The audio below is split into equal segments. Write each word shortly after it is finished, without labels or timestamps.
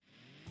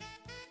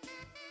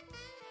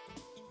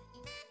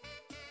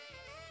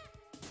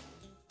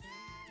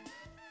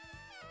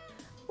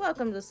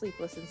Welcome to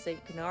Sleepless in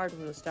St. Canard,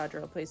 where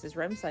Nostadra replaces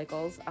REM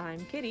cycles. I'm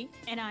Kitty.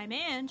 And I'm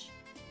Ange.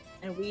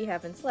 And we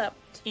haven't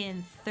slept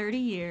in 30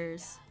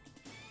 years.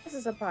 This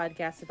is a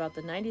podcast about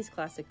the 90s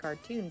classic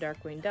cartoon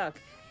Darkwing Duck,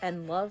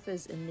 and love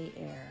is in the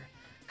air.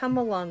 Come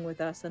along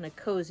with us on a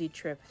cozy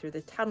trip through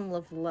the tunnel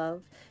of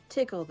love,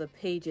 tickle the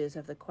pages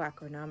of the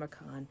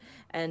Quackernomicon,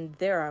 and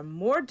there are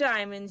more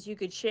diamonds you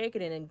could shake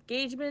in an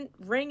engagement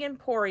ring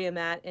emporium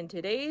at in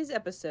today's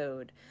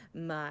episode.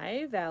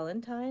 My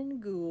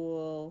Valentine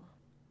Ghoul.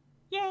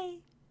 Yay!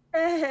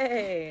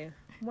 Hey!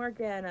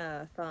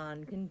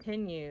 Morgana-thon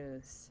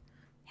continues.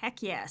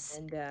 Heck yes.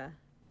 And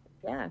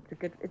yeah,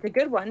 it's a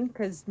good one,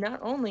 because not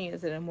only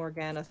is it a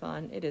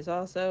Morgana-thon, it is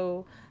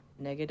also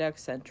Negaduck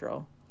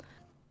Central.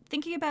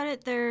 Thinking about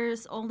it,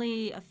 there's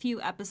only a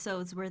few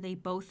episodes where they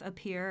both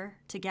appear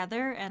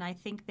together, and I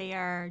think they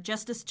are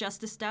Justice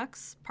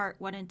Ducks, part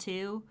 1 and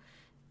 2,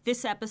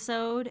 this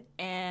episode,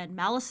 and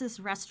Malice's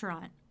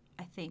Restaurant,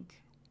 I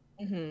think.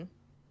 Mm-hmm.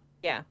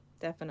 Yeah,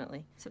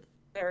 definitely. So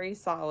very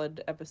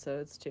solid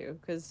episodes, too,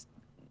 because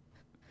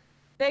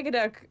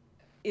Negaduck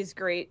is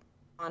great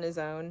on his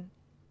own,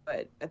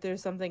 but there's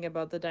something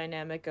about the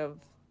dynamic of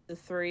the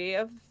three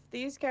of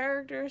these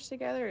characters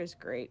together is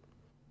great.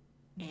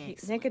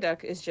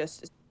 Negaduck is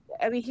just,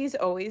 I mean, he's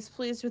always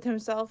pleased with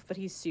himself, but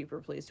he's super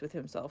pleased with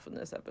himself in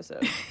this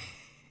episode.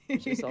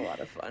 It's just a lot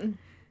of fun.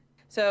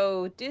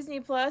 So, Disney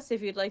Plus,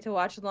 if you'd like to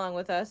watch along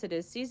with us, it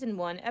is Season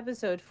 1,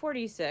 Episode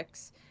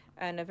 46,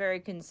 and a very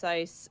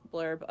concise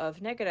blurb of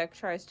Negaduck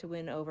tries to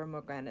win over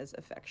Morgana's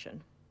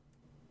affection.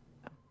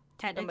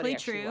 Technically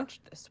true.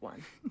 Watched this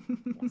one.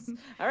 Yes.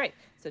 All right,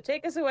 so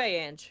take us away,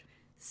 Ange.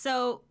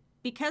 So,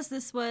 because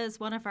this was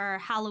one of our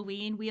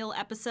Halloween Wheel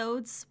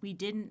episodes, we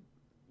didn't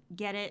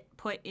get it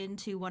put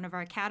into one of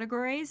our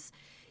categories.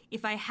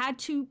 If I had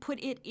to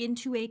put it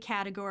into a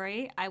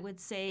category, I would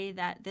say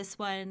that this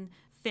one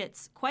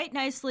fits quite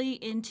nicely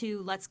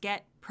into Let's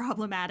Get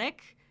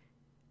Problematic.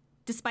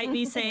 Despite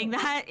me saying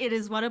that, it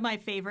is one of my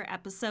favorite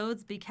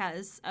episodes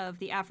because of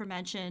the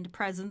aforementioned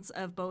presence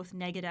of both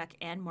Negaduck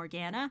and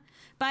Morgana.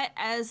 But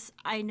as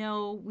I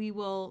know we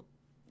will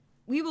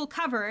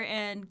cover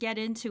and get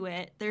into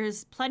it,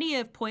 there's plenty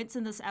of points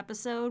in this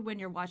episode when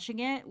you're watching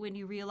it when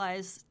you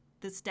realize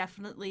this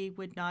definitely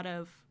would not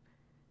have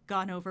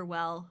gone over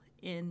well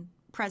in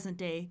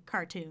present-day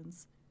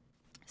cartoons.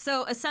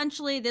 So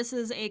essentially, this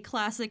is a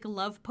classic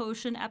love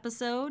potion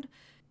episode.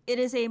 It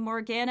is a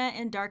Morgana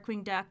and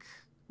Darkwing Duck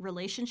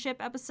relationship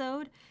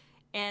episode,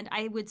 and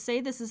I would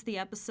say this is the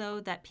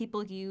episode that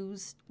people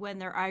use when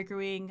they're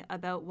arguing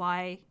about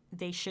why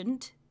they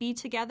shouldn't be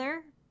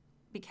together,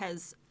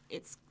 because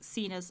it's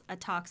seen as a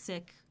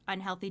toxic,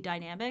 unhealthy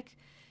dynamic.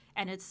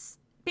 And it's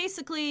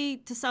basically,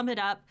 to sum it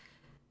up,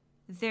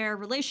 their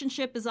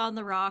relationship is on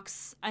the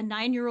rocks. A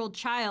 9-year-old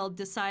child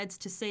decides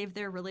to save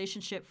their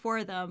relationship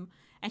for them,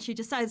 and she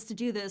decides to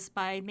do this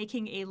by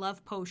making a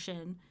love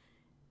potion.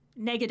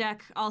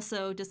 Negaduck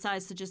also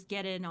decides to just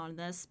get in on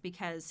this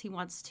because he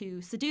wants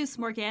to seduce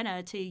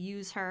Morgana to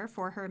use her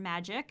for her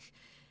magic.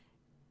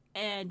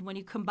 And when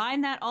you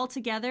combine that all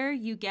together,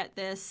 you get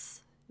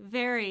this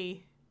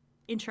very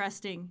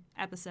interesting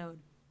episode.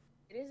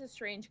 It is a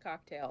strange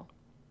cocktail.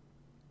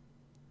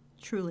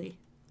 Truly.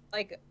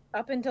 Like,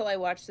 up until I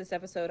watched this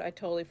episode, I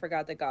totally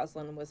forgot that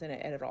Gosalyn was in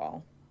it at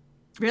all.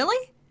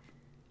 Really?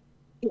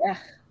 Yeah.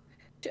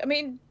 I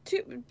mean,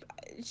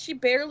 she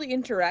barely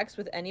interacts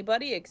with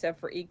anybody except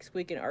for Eek,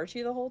 Squeak, and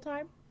Archie the whole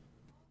time.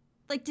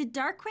 Like, did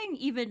Darkwing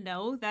even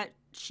know that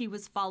she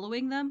was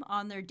following them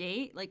on their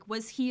date? Like,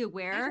 was he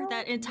aware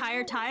that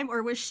entire time?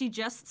 Or was she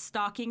just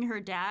stalking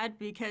her dad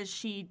because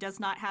she does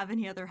not have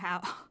any other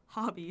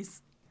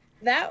hobbies?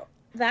 That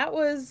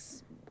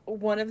was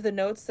one of the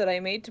notes that I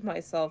made to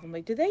myself. I'm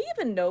like, do they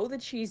even know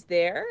that she's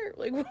there?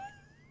 Like,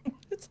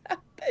 what's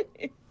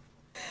happening?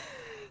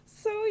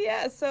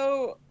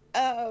 So,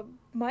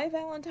 My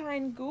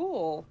Valentine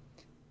Ghoul.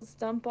 Let's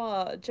jump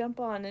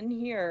on in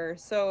here.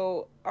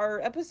 So our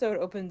episode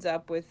opens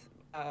up with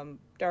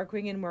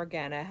Darkwing and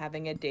Morgana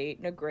having a date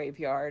in a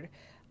graveyard,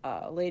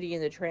 Lady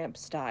and the Tramp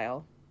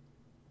style,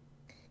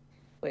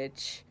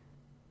 which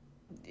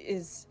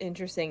is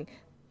interesting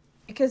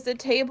because the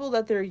table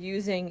that they're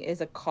using is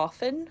a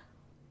coffin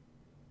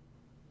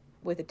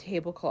with a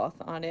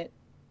tablecloth on it,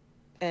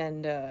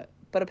 and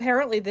but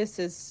apparently this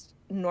is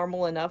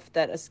normal enough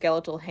that a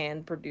skeletal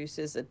hand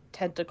produces a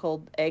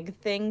tentacled egg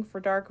thing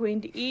for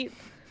Darkwing to eat,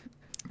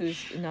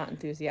 who's not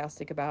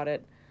enthusiastic about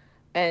it.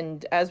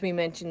 And as we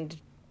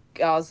mentioned,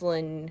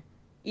 Gosalyn,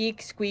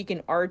 Eek, Squeak,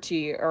 and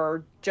Archie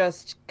are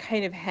just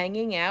kind of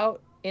hanging out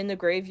in the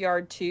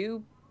graveyard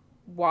too,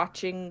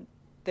 watching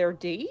their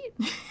date.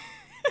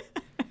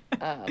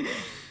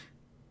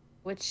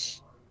 Which,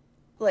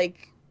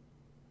 like,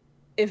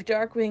 if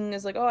Darkwing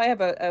is like, oh, I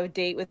have a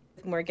date with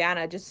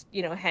Morgana, just,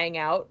 hang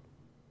out,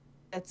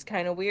 that's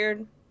kind of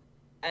weird.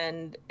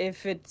 And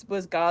if it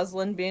was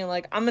Gosalyn being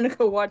like, I'm gonna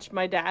go watch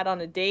my dad on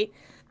a date,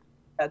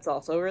 that's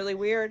also really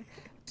weird.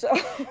 So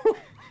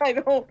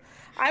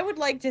I would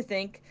like to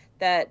think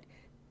that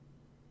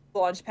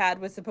Launchpad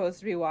was supposed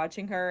to be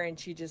watching her and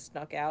she just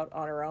snuck out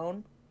on her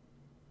own.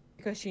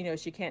 because she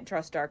knows she can't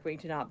trust Darkwing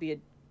to not be a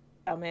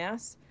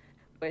dumbass,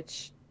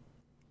 which,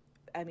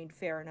 I mean,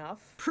 fair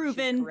enough.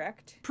 Proven. She's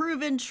correct.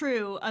 Proven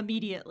true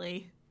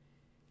immediately.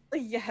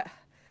 Yeah.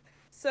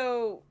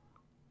 So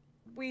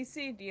we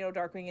see,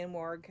 Darkwing and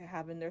Morg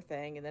having their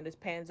thing, and then it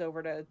pans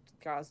over to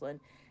Gosalyn,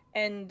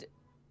 and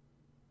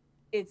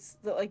it's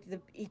the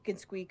Eek and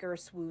Squeak are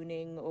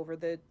swooning over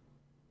the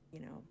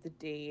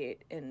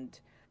date, and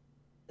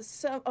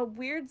a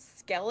weird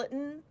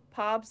skeleton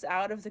pops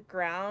out of the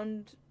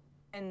ground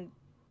and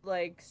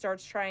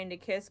starts trying to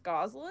kiss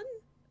Gosalyn.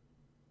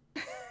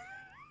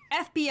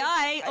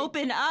 FBI,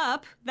 open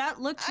up!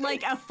 That looked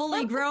like a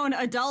fully grown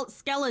adult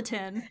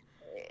skeleton.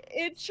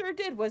 It sure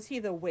did. Was he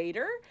the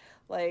waiter?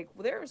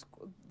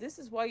 This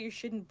is why you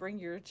shouldn't bring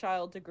your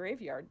child to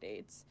graveyard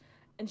dates.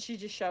 And she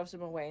just shoves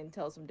him away and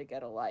tells him to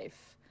get a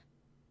life.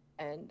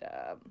 And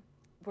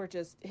we're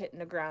just hitting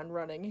the ground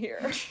running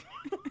here.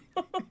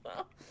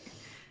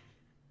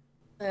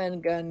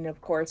 And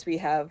of course, we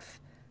have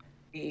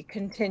the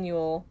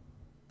continual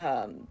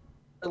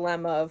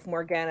dilemma of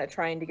Morgana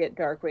trying to get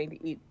Darkwing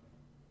to eat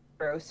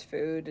gross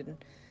food. And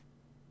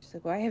she's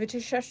like, why haven't you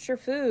shushed your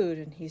food?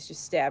 And he's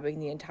just stabbing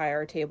the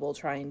entire table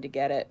trying to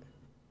get it.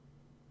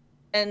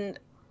 And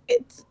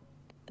it's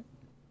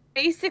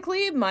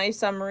basically, my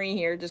summary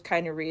here just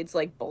kind of reads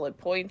like bullet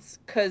points,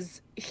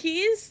 because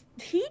he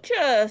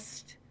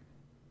just,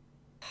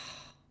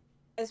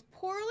 as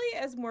poorly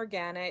as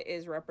Morgana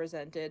is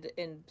represented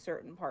in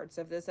certain parts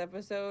of this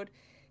episode,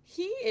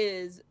 he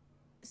is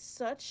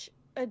such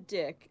a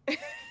dick.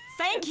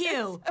 Thank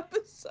you.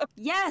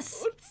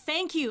 Yes,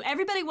 thank you.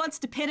 Everybody wants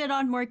to pin it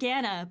on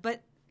Morgana,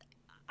 but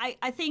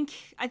I think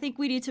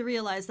we need to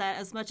realize that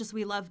as much as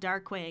we love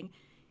Darkwing,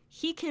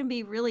 he can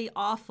be really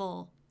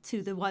awful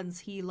to the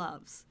ones he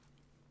loves.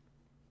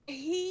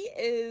 He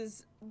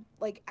is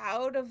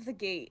out of the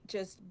gate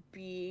just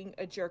being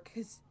a jerk,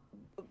 because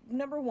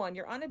number one,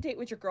 you're on a date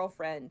with your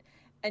girlfriend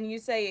and you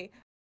say,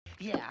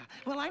 yeah,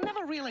 well, I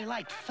never really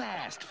liked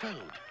fast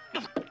food.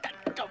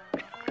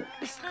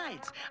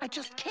 Besides, I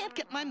just can't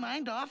get my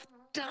mind off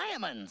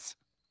diamonds.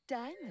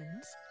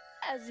 Diamonds?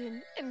 As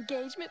in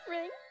engagement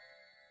ring?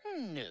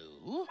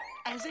 No,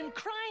 as in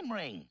crime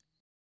ring.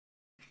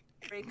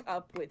 Break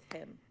up with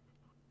him.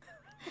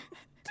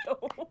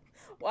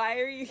 Why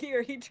are you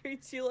here? He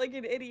treats you like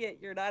an idiot.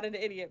 You're not an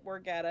idiot,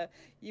 Morgana.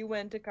 You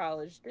went to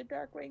college. Did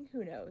Darkwing?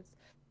 Who knows?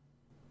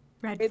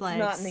 Red flags. It's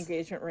not an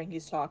engagement ring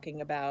he's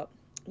talking about.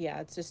 Yeah,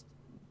 it's just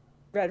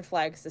red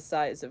flags the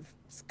size of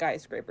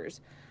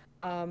skyscrapers.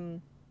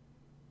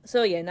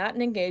 So yeah, not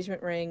an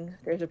engagement ring.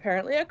 There's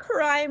apparently a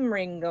crime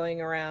ring going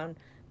around,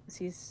 because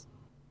he's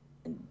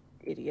an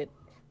idiot.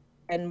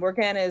 And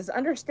Morgana is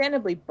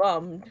understandably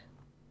bummed,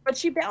 but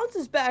she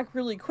bounces back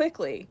really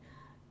quickly,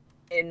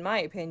 in my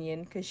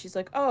opinion, because she's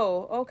like,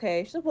 oh,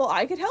 okay. She's like, well,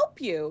 I could help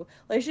you.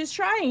 She's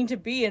trying to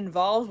be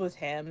involved with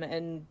him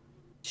and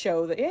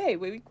show that, hey,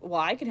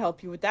 I could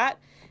help you with that.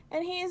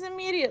 And he is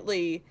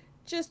immediately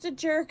just a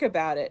jerk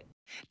about it.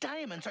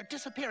 Diamonds are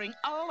disappearing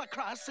all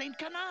across St.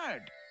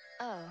 Canard.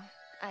 Oh,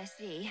 I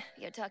see.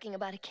 You're talking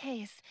about a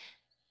case.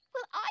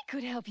 Well, I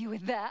could help you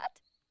with that.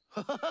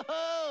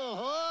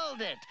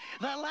 Hold it.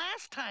 The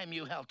last time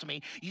you helped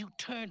me, you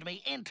turned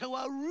me into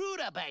a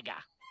rutabaga.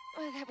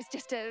 Well, that was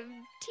just a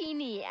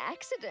teeny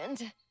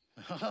accident.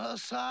 Oh,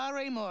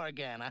 sorry,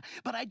 Morgana,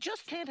 but I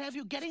just can't have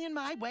you getting in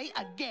my way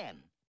again.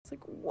 It's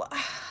like, what?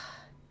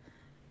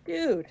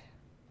 Dude.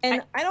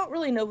 And I don't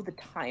really know the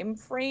time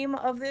frame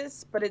of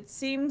this, but it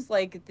seems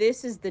like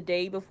this is the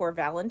day before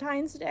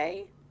Valentine's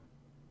Day.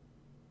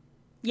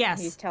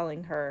 Yes. He's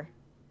telling her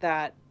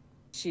that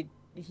he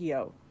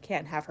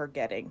can't have her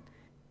getting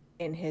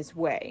in his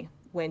way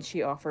when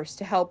she offers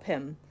to help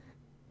him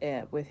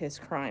with his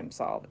crime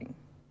solving.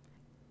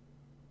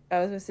 I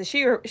was going to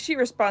say, she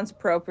responds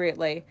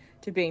appropriately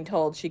to being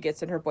told she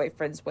gets in her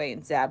boyfriend's way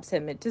and zabs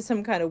him into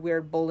some kind of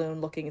weird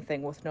balloon-looking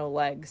thing with no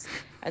legs,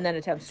 and then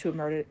attempts to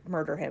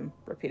murder him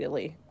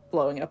repeatedly,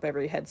 blowing up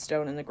every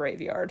headstone in the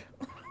graveyard.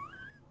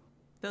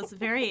 Those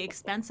very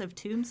expensive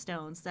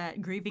tombstones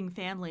that grieving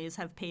families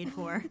have paid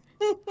for.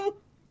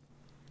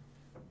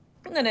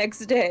 And the next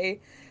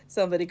day,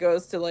 somebody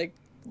goes to,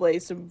 lay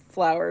some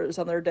flowers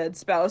on their dead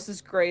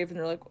spouse's grave, and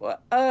they're like,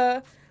 what?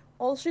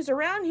 Well, she's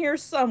around here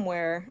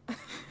somewhere.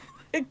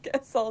 I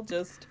guess I'll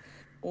just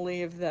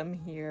leave them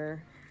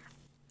here.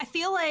 I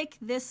feel like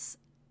this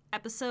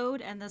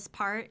episode and this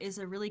part is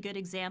a really good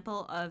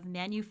example of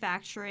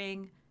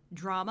manufacturing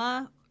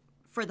drama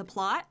for the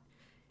plot.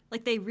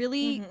 They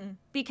really,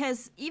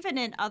 because even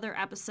in other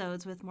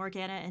episodes with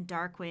Morgana and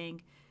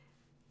Darkwing,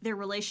 their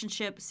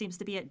relationship seems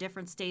to be at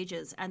different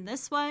stages. And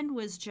this one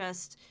was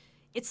just,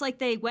 it's like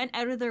they went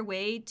out of their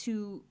way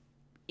to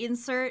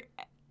insert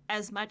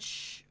as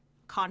much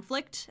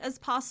conflict as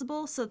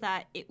possible so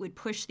that it would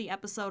push the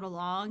episode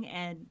along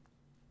and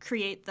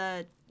create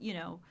the,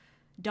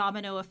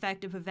 domino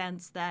effect of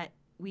events that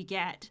we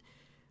get.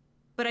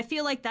 But I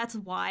feel like that's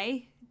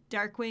why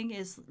Darkwing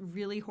is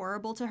really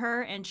horrible to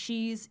her, and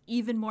she's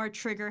even more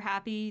trigger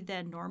happy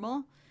than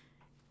normal.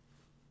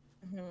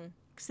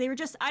 Because they were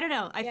just, I don't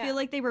know, I Yeah. feel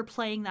like they were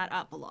playing that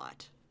up a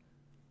lot.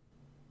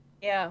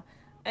 Yeah.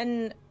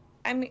 And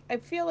I mean, I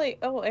feel like,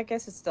 oh, I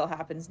guess it still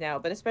happens now,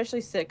 but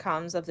especially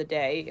sitcoms of the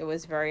day, it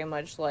was very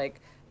much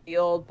like the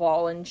old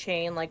ball and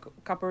chain, like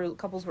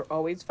couples were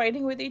always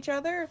fighting with each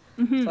other.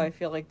 So I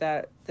feel like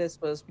that this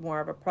was more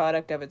of a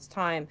product of its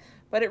time.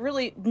 But it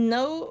really,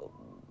 no,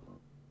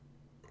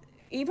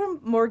 even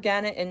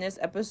Morgana in this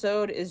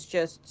episode is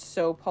just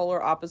so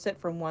polar opposite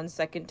from one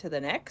second to the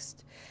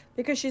next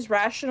because she's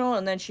rational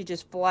and then she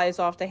just flies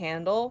off the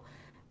handle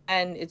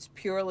and it's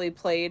purely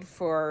played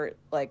for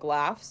like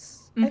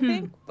laughs, I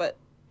think, but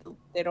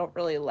they don't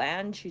really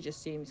land. She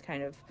just seems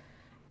kind of,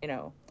 you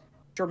know,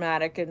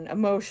 dramatic and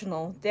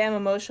emotional. Damn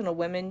emotional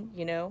women,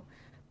 you know.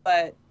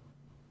 But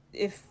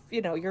if,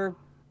 you know, you're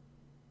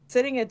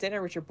sitting at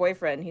dinner with your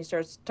boyfriend and he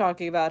starts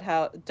talking about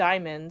how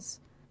diamonds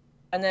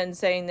and then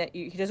saying that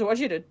he doesn't want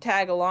you to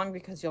tag along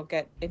because you'll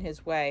get in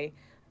his way.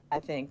 I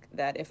think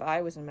that if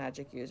I was a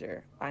magic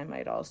user, I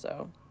might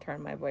also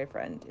turn my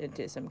boyfriend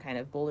into some kind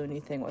of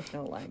balloony thing with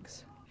no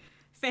legs.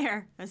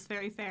 Fair. That's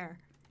very fair.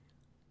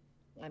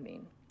 I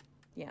mean,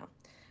 yeah.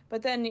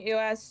 But then, you know,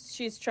 as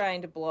she's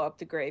trying to blow up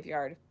the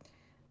graveyard,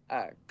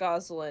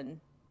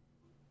 Gosselin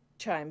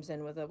chimes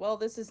in with a, well,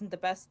 this isn't the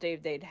best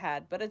date they'd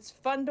had, but it's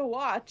fun to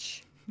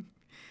watch.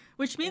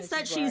 Which means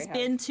that she's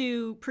been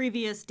to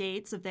previous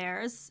dates of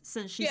theirs,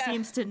 since she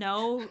seems to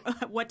know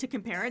what to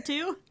compare it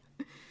to.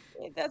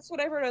 That's what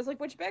I heard. I was like,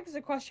 which begs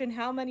the question,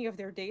 how many of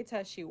their dates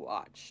has she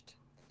watched?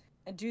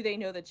 And do they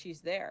know that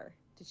she's there?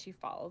 Did she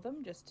follow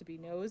them just to be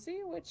nosy?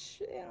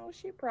 Which, you know,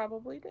 she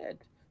probably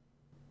did.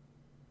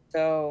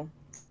 So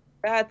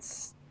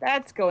that's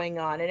going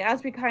on. And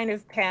as we kind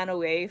of pan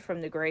away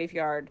from the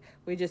graveyard,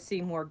 we just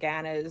see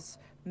Morgana's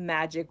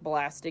magic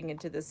blasting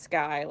into the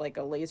sky like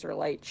a laser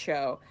light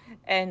show.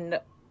 And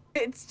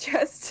it's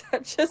just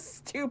such a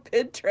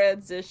stupid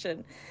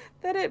transition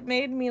that it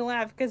made me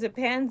laugh because it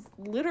pans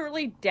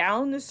literally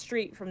down the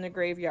street from the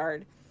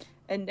graveyard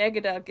and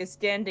Negaduck is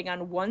standing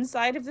on one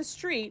side of the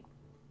street,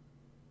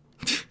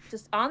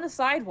 just on the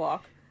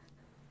sidewalk,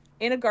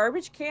 in a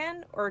garbage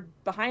can or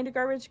behind a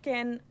garbage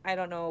can. I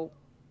don't know.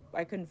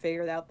 I couldn't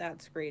figure out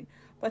that screen.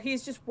 But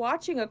he's just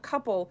watching a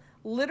couple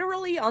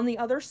literally on the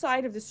other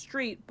side of the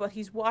street, but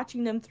he's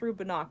watching them through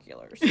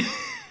binoculars.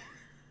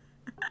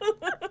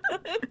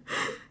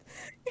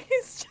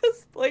 He's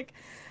just like,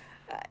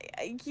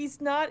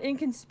 he's not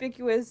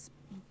inconspicuous,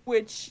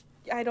 which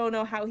I don't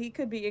know how he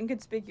could be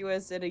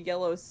inconspicuous in a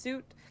yellow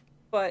suit,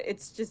 but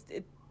it's just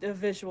a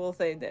visual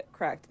thing that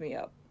cracked me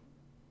up.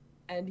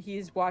 And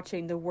he's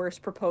watching the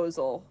worst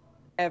proposal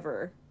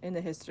ever in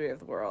the history of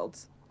the world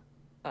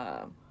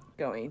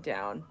going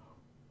down.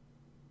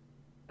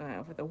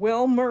 With a,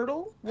 well,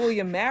 Myrtle, will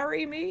you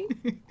marry me?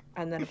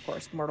 And then, of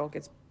course, Myrtle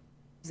gets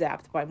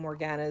zapped by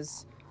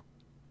Morgana's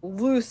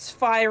loose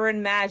fire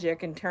and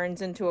magic and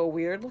turns into a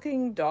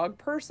weird-looking dog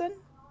person.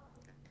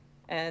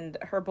 And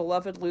her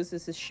beloved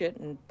loses his shit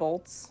and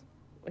bolts.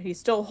 He's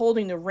still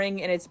holding the ring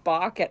in its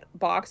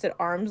box at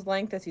arm's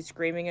length as he's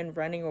screaming and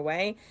running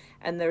away.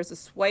 And there's a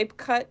swipe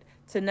cut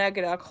to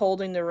Negaduck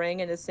holding the ring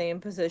in the same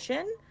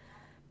position.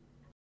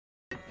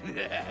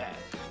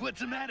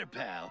 What's the matter,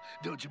 pal?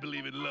 Don't you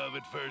believe in love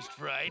at first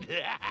fright?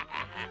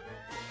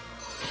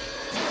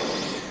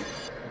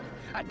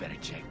 I'd better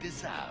check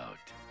this out.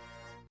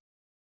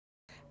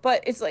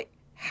 But it's like,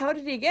 how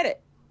did he get it?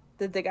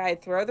 Did the guy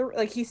throw the...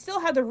 Like, he still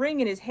had the ring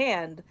in his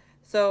hand.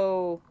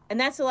 So... And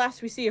that's the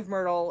last we see of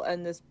Myrtle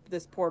and this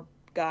poor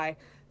guy.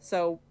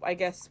 So I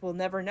guess we'll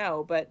never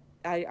know. But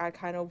I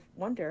kind of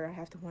wonder. I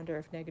have to wonder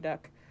if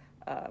Negaduck,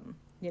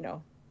 you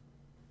know,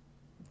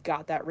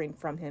 got that ring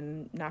from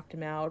him, knocked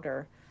him out,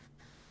 or...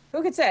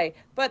 Who could say?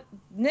 But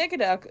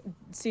Negaduck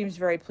seems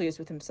very pleased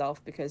with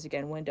himself because,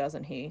 again, when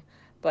doesn't he?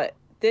 But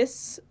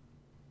this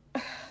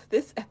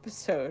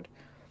episode,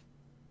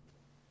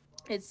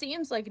 it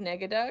seems like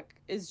Negaduck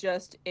is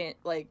just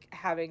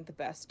having the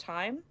best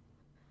time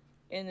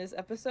in this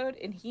episode,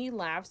 and he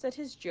laughs at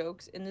his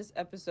jokes in this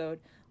episode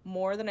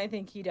more than I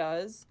think he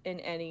does in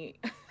any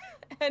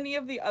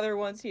of the other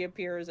ones he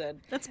appears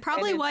in. That's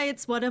probably why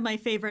it's one of my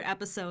favorite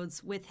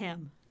episodes with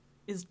him,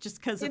 is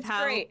just because of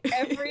how... It's great.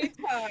 Every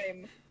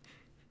time.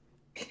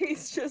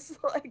 He's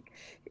just like,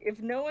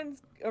 if no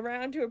one's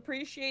around to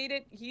appreciate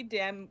it, he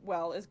damn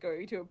well is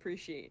going to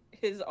appreciate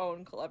his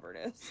own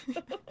cleverness.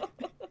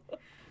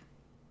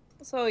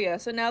 So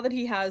now that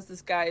he has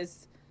this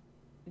guy's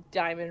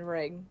diamond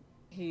ring,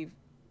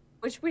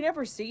 which we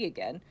never see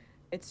again,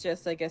 it's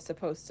just, I guess,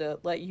 supposed to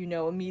let you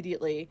know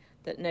immediately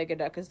that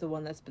Negaduck is the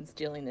one that's been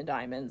stealing the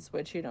diamonds,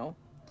 which, you know,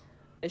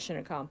 mission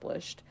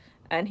accomplished.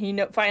 And he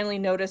finally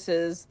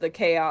notices the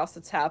chaos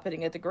that's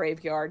happening at the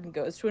graveyard and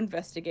goes to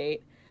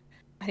investigate.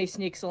 And he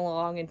sneaks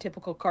along in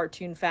typical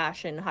cartoon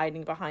fashion,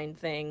 hiding behind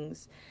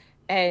things.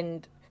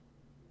 And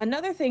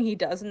another thing he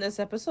does in this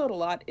episode a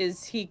lot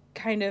is he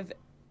kind of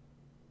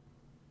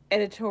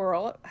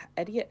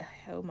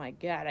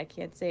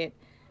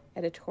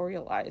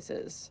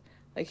editorializes.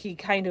 Like, he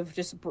kind of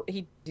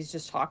he's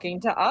just talking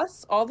to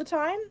us all the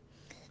time.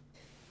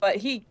 But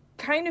he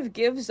kind of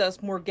gives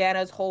us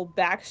Morgana's whole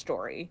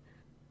backstory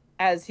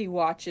as he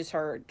watches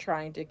her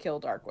trying to kill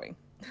Darkwing.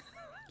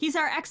 He's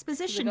our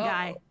exposition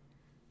guy.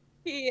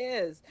 He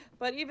is.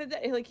 But even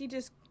that, like, he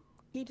just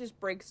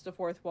breaks the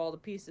fourth wall to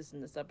pieces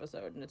in this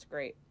episode, and it's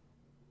great.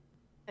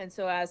 And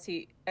so as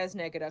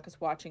Negaduck is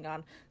watching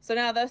on, so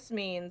now this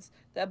means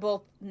that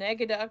both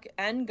Negaduck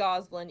and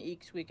Goslin,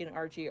 Eek, Squeak, and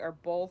Archie are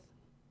both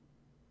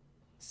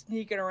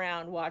sneaking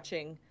around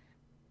watching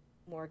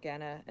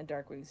Morgana and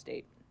Darkwing's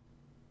date.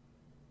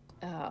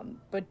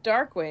 But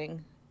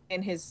Darkwing,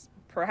 in his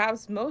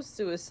perhaps most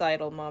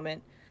suicidal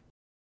moment,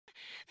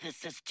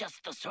 This is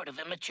just the sort of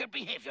immature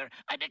behavior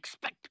I'd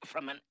expect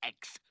from an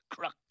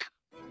ex-crook.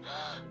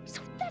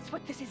 So that's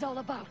what this is all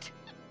about.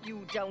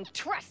 You don't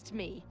trust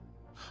me.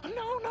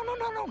 No,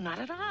 not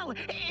at all.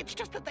 It's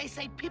just that they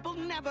say people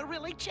never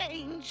really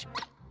change.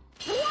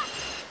 What?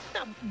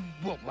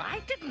 Well,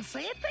 I didn't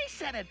say it. They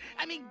said it.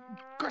 I mean,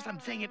 of course I'm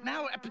saying it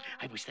now.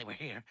 I wish they were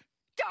here.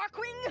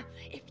 Darkwing,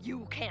 if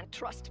you can't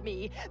trust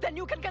me, then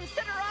you can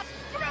consider us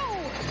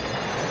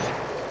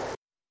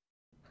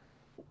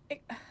through!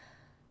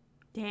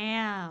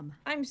 Damn.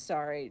 I'm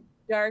sorry,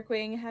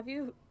 Darkwing, have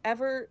you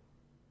ever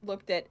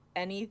looked at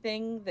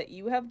anything that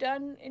you have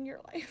done in your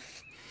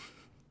life?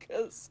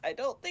 Because I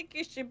don't think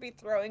you should be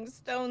throwing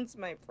stones,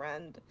 my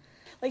friend.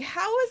 Like,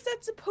 how is that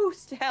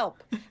supposed to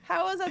help?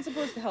 How is that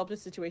supposed to help the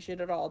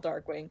situation at all,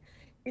 Darkwing?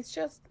 It's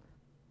just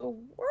the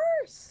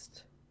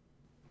worst.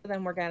 And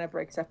then Morgana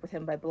breaks up with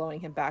him by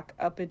blowing him back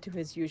up into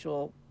his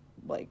usual,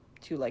 like,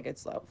 two-legged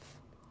self.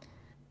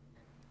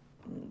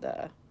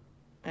 And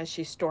as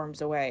she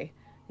storms away,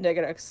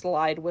 Negaduck's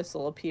slide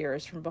whistle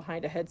appears from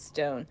behind a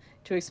headstone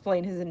to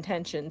explain his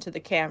intention to the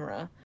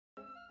camera.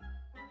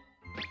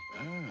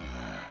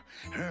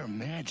 Her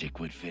magic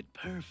would fit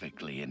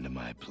perfectly into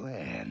my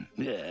plan.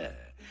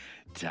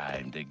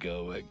 Time to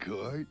go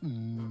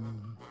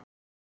a-courtin'.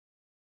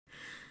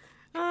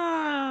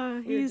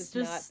 He's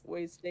just not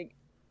wasting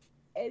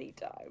any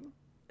time.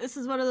 This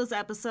is one of those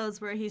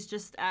episodes where he's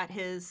just at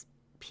his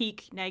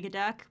peak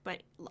Negaduck,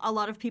 but a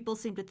lot of people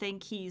seem to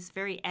think he's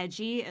very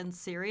edgy and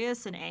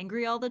serious and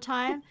angry all the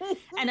time.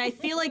 And I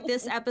feel like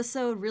this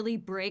episode really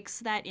breaks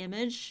that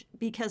image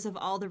because of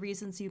all the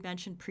reasons you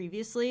mentioned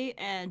previously,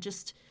 and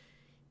just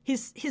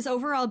his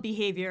overall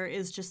behavior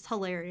is just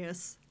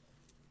hilarious.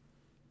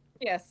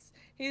 Yes,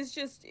 he's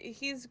just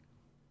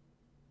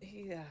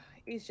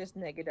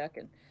Negaduck.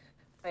 And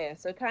oh yeah,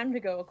 so time to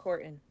go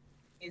a-courtin'.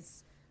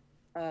 He's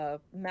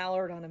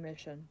Mallard on a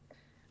mission,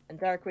 and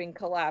Darkwing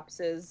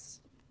collapses,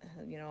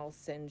 all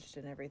singed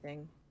and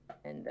everything,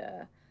 and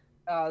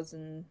Oz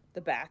and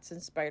the bats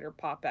and Spider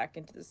pop back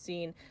into the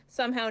scene,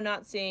 somehow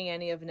not seeing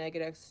any of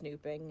Negaduck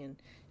snooping, and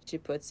she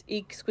puts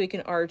Eek, Squeak,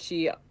 and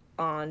Archie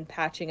on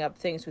patching up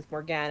things with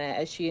Morgana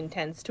as she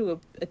intends to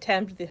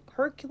attempt the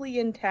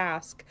Herculean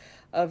task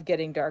of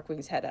getting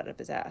Darkwing's head out of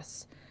his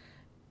ass.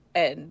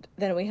 And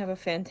then we have a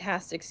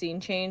fantastic scene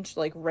change,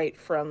 like right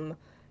from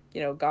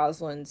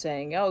Goslin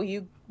saying, "Oh,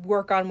 you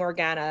work on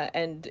Morgana,"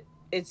 and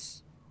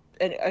it's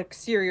an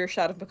exterior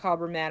shot of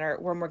Macabre Manor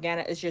where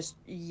Morgana is just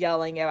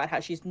yelling about how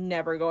she's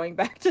never going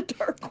back to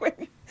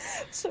Darkwing.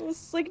 So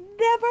it's like,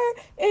 never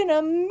in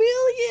a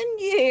million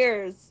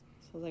years.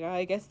 So I was like, oh,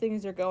 I guess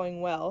things are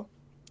going well.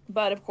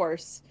 But of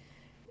course,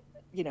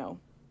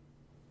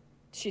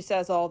 she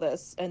says all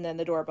this, and then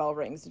the doorbell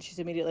rings, and she's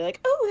immediately like,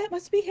 oh, that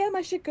must be him.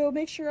 I should go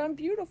make sure I'm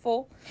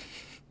beautiful.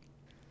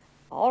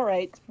 All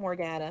right,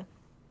 Morgana.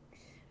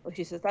 Well,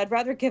 she says, I'd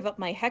rather give up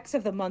my Hex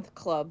of the Month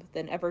club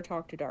than ever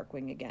talk to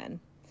Darkwing again.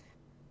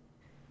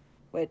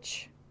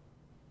 Which,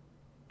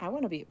 I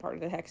want to be a part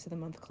of the Hex of the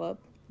Month club.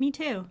 Me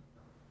too.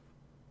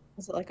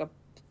 Is it like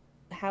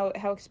how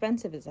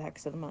expensive is the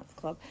Hex of the Month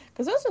club?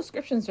 Because those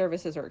subscription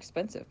services are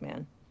expensive,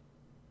 man.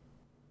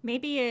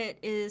 Maybe it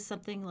is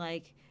something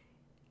like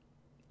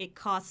it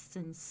costs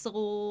in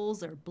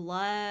souls or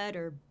blood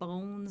or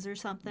bones or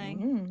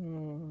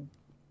something.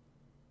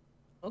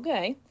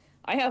 Okay.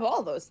 I have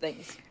all those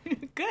things.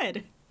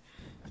 Good.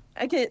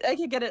 I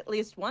could get at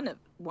least one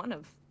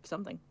of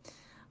something.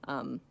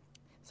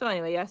 So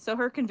anyway, yeah. So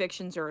her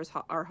convictions are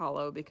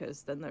hollow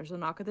because then there's a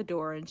knock at the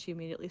door and she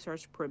immediately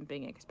starts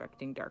primping,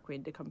 expecting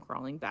Darkwing to come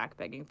crawling back,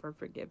 begging for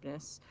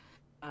forgiveness.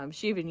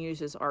 She even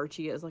uses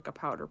Archie as like a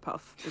powder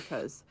puff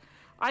because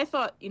I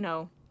thought,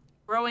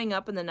 growing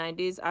up in the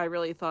 90s, I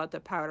really thought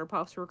that powder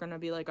puffs were going to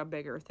be like a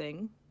bigger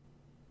thing,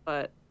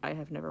 but I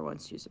have never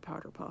once used a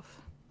powder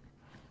puff.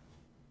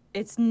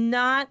 It's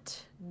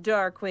not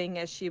Darkwing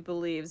as she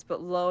believes,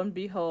 but lo and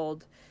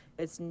behold,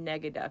 it's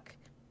Negaduck.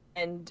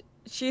 And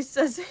she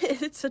says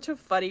it in such a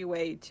funny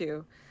way,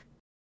 too.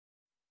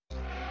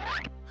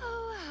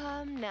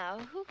 Oh, now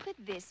who could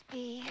this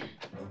be?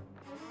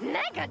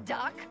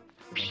 Negaduck?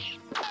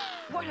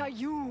 What are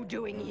you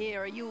doing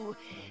here, you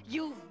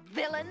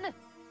villain?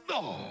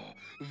 Oh,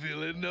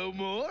 villain no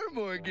more,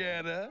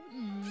 Morgana.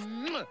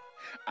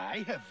 I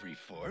have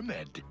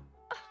reformed.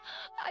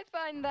 I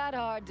find that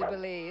hard to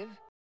believe.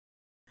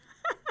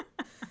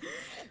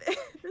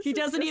 He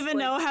doesn't even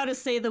know how to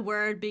say the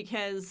word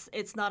because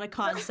it's not a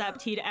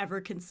concept he'd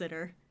ever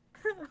consider.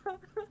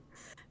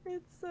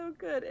 It's so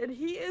good. And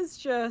he is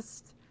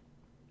just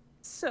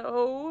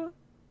so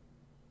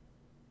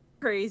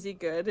crazy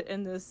good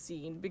in this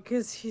scene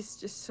because he's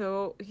just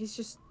so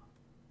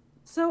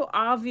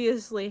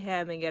obviously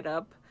hamming it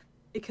up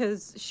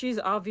because she's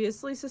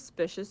obviously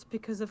suspicious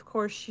because of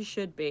course she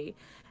should be.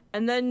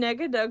 And then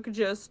Negaduck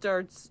just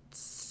starts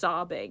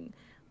sobbing,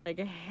 like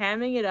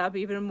hamming it up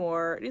even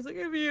more. And he's like,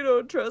 if you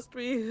don't trust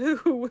me,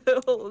 who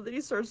will? And then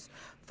he starts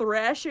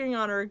thrashing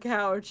on her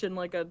couch in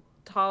like a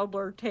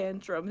toddler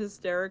tantrum,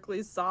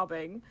 hysterically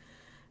sobbing.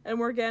 And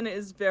Morgana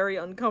is very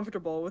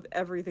uncomfortable with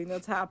everything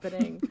that's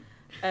happening.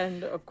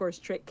 And of course,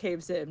 Trick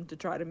caves in to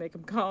try to make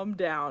him calm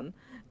down.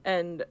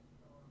 And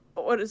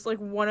what is like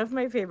one of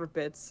my favorite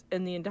bits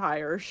in the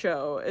entire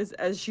show is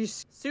as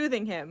she's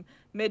soothing him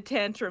mid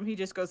tantrum, he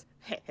just goes,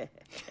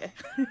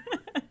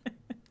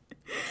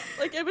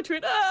 like in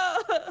between,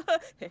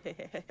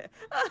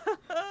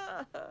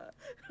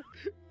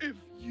 If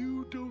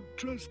you don't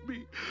trust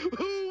me,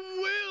 who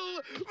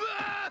will?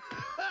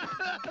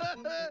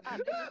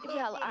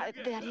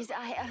 That is,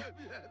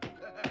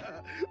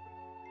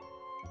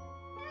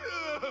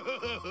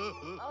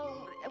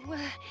 Oh, well,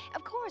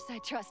 of course I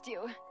trust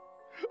you.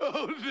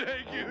 Oh,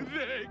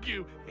 thank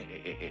you.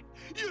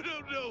 You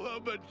don't know how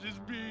much this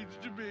means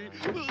to me.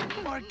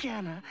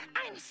 Morgana,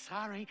 I'm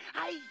sorry.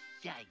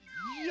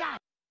 Yeah.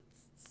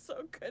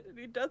 So good, and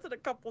he does it a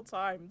couple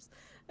times,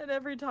 and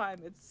every time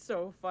it's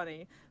so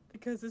funny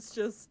because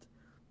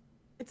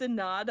it's a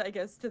nod, I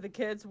guess, to the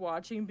kids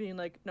watching, being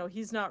like, no,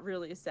 he's not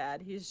really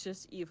sad, he's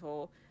just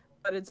evil,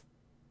 but it's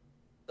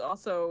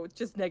also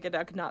just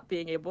Negaduck not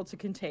being able to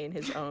contain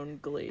his own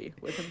glee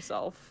with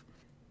himself.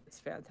 It's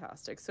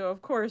fantastic. So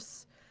of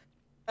course,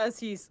 as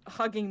he's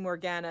hugging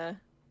Morgana,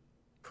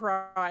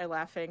 cry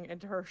laughing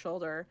into her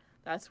shoulder,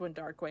 that's when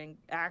Darkwing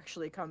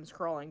actually comes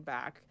crawling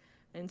back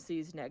and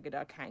sees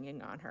Negaduck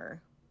hanging on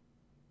her.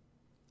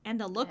 And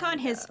the look on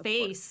his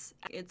face,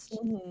 it's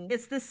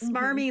this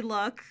smarmy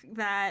look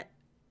that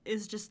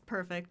is just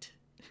perfect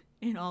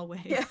in all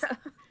ways. Yeah,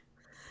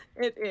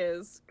 it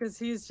is, because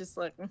he's just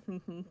like,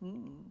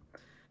 and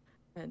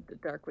the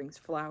Darkwing's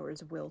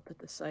flowers wilt at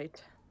the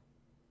sight.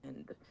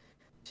 And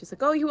she's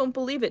like, oh, you won't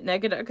believe it,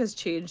 Negaduck has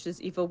changed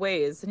his evil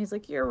ways. And he's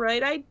like, you're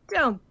right, I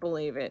don't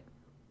believe it.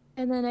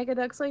 And then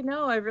Negaduck's like,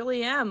 no, I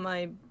really am.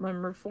 I'm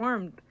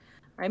reformed.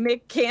 I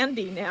make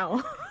candy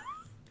now.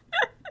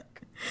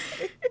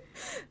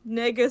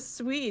 Nega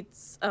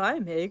sweets. I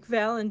make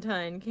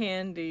Valentine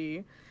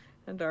candy.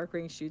 And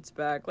Darkwing shoots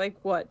back. Like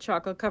what?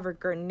 Chocolate-covered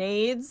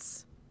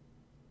grenades?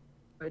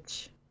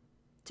 Which...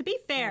 To be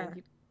fair,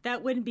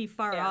 that wouldn't be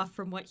far off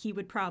from what he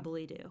would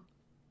probably do.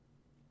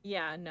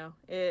 Yeah, no.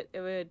 It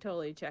would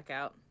totally check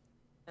out.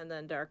 And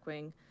then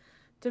Darkwing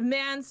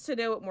demands to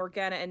know what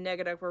Morgana and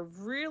Negaduck were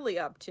really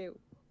up to.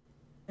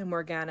 And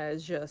Morgana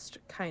is just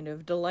kind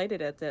of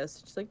delighted at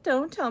this. She's like,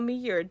 don't tell me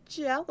you're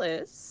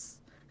jealous.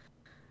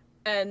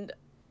 And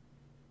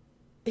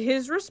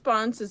his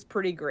response is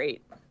pretty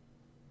great.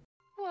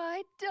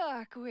 Why,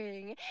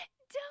 Darkwing,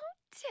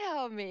 don't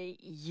tell me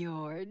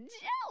you're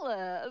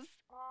jealous.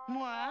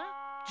 Moi?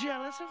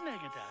 Jealous of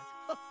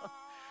Negaduck?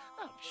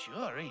 I'm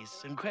sure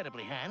he's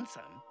incredibly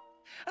handsome.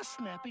 A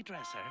snappy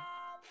dresser.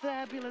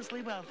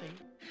 Fabulously wealthy.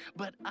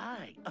 But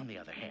I, on the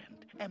other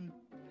hand, am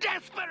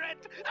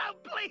desperate! Oh,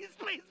 please,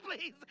 please,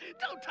 please!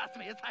 Don't toss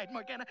me aside,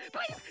 Morgana!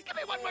 Please, give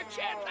me one more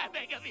chance, I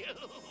beg of you!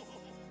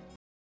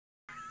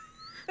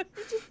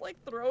 He just, like,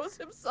 throws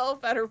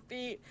himself at her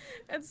feet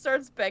and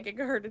starts begging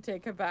her to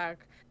take him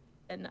back.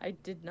 And I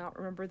did not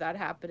remember that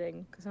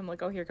happening, because I'm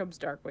like, oh, here comes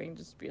Darkwing,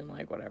 just being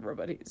like, whatever,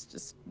 but he's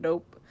just,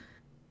 nope.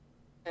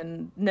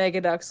 And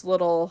Negaduck's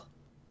little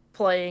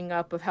playing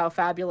up of how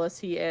fabulous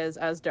he is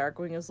as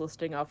Darkwing is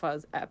listing off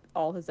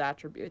all his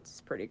attributes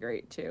is pretty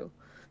great too.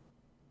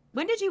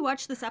 When did you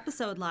watch this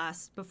episode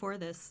last before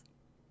this?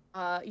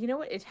 You know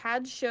what? It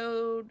had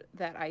showed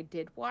that I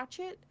did watch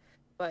it,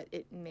 but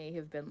it may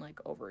have been like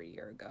over a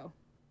year ago.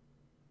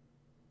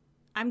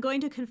 I'm going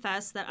to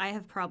confess that I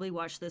have probably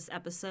watched this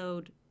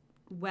episode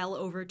well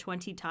over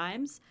 20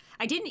 times.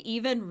 I didn't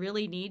even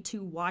really need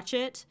to watch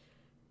it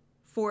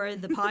for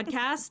the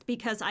podcast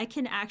because I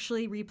can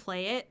actually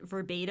replay it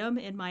verbatim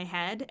in my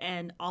head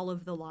and all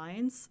of the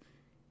lines.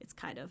 It's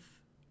kind of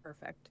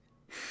perfect.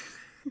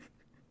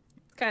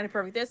 It's kind of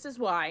perfect. This is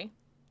why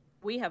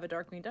we have a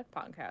Darkwing Duck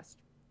podcast.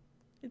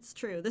 It's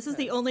true. This is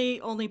the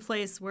only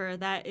place where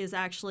that is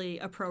actually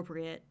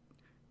appropriate.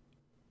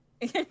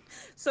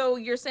 So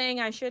you're saying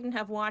I shouldn't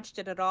have watched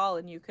it at all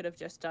and you could have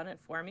just done it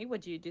for me?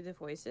 Would you do the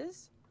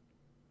voices?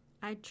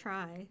 I'd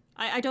try.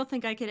 I don't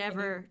think I could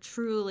ever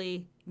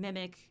truly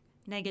mimic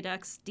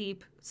Negaduck's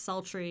deep,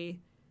 sultry,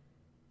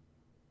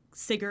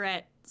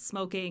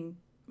 cigarette-smoking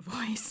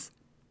voice.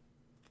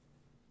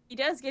 He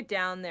does get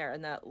down there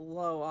in that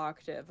low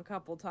octave a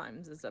couple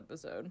times this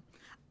episode.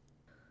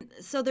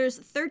 So there's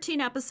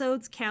 13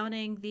 episodes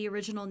counting the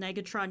original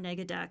Negatron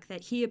Negaduck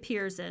that he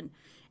appears in.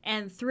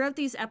 And throughout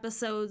these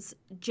episodes,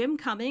 Jim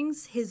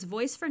Cummings, his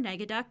voice for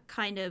Negaduck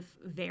kind of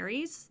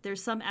varies.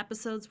 There's some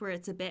episodes where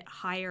it's a bit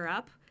higher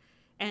up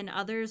and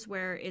others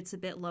where it's a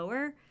bit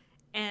lower.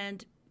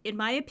 And in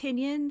my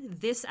opinion,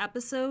 this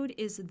episode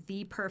is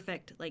the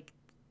perfect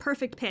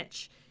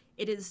pitch.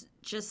 It is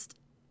just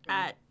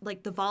at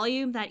like the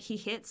volume that he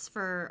hits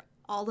for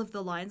all of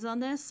the lines on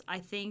this, I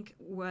think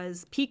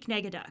was peak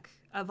Negaduck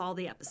of all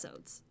the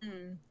episodes.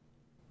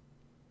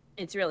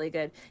 It's really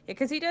good.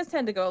 Because he does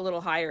tend to go a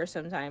little higher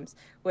sometimes,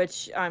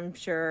 which I'm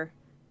sure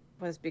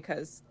was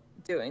because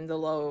doing the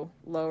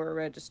lower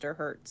register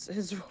hurts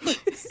his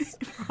voice.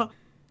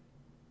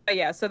 But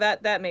yeah, so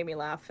that made me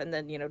laugh. And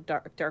then,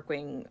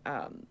 Darkwing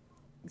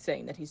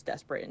saying that he's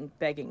desperate and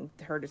begging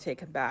her to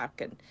take him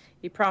back. And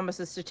he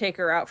promises to take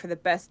her out for the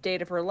best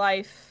date of her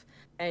life.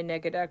 And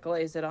Negaduck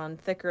lays it on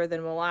thicker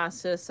than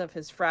molasses of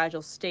his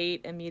fragile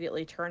state,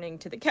 immediately turning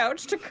to the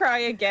couch to cry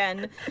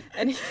again.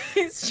 And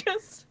he's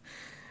just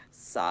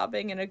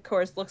sobbing and, of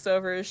course, looks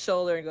over his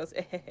shoulder and goes,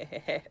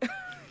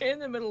 in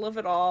the middle of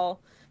it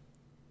all.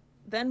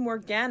 Then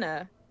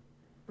Morgana,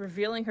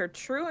 revealing her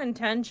true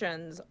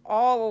intentions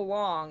all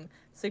along,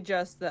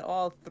 suggests that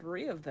all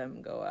three of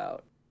them go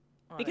out.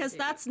 Because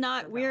that's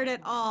not weird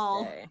at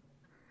all.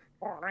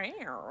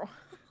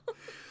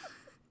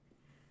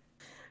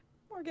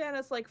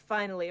 Morgana's like,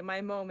 finally,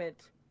 my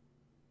moment.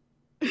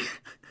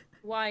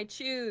 Why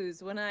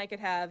choose when I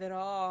could have it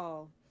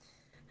all?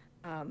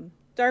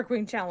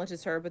 Darkwing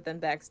challenges her, but then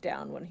backs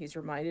down when he's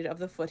reminded of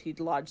the foot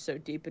he'd lodged so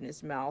deep in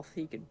his mouth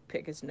he could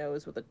pick his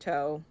nose with a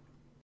toe.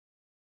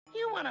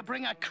 You want to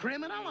bring a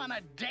criminal on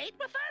a date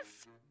with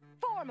us?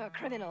 Former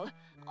criminal.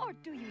 Or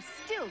do you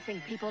still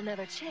think people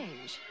never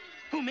change?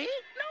 Who, me?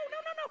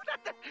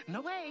 No,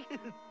 no way.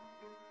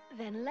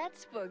 Then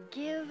let's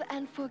forgive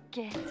and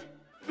forget.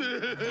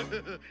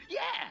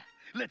 Yeah,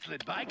 let's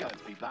let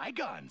bygones be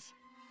bygones.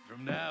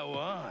 From now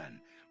on,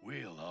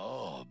 we'll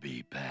all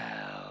be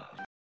pals.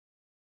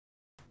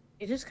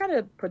 He just kind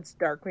of puts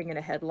Darkwing in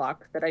a headlock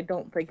that I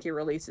don't think he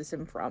releases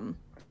him from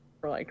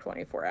for like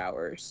 24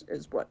 hours,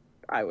 is what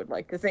I would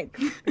like to think.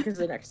 Because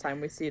the next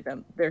time we see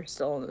them, they're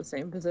still in the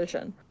same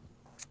position.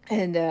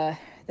 And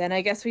then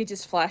I guess we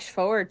just flash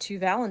forward to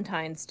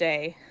Valentine's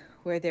Day,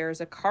 where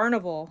there's a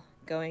carnival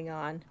going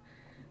on.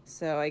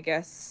 So I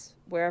guess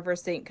wherever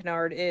St.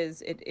 Canard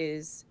is, it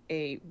is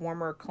a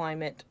warmer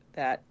climate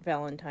that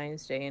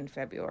Valentine's Day in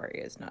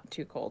February is not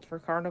too cold for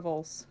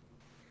carnivals.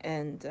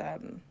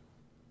 And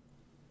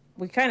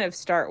we kind of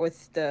start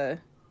with the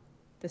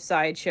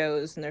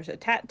sideshows, and there's a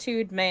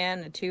tattooed man,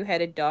 a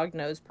two-headed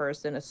dog-nosed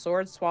person, a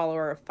sword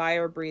swallower, a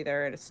fire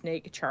breather, and a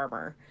snake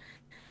charmer.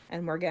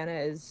 And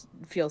Morgana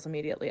feels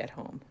immediately at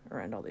home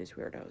around all these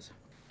weirdos.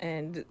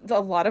 And a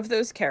lot of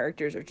those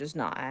characters are just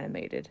not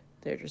animated.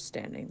 They're just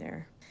standing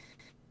there.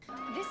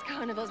 This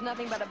carnival's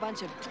nothing but a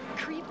bunch of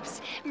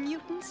creeps,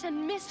 mutants,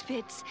 and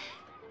misfits.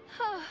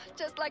 Oh,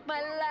 just like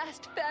my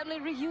last family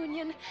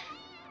reunion.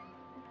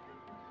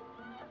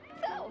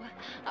 So,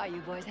 are you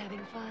boys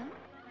having fun?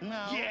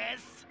 No.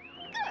 Yes.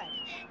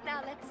 Good.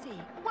 Now let's see.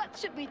 What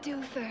should we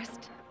do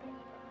first?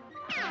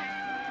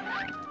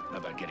 How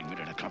about getting rid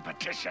of the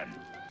competition?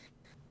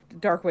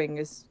 Darkwing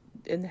is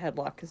in the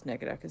headlock because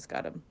Negaduck has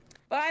got him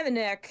by the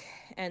neck,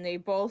 and they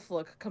both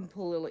look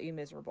completely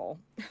miserable.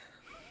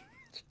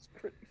 Which is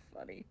pretty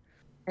funny.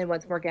 And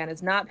once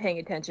Morgana's not paying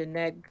attention,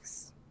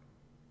 Negs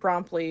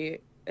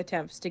promptly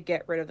attempts to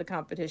get rid of the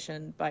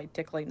competition by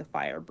tickling the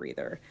fire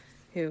breather,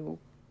 who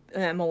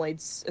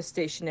emulates a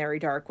stationary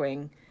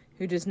Darkwing,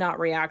 who does not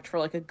react for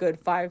like a good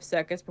 5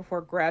 seconds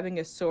before grabbing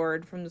a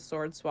sword from the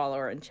sword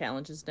swallower and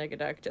challenges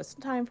Negaduck just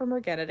in time for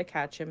Morgana to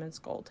catch him and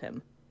scold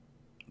him.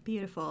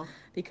 Beautiful.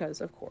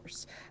 Because, of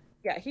course.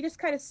 Yeah, he just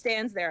kind of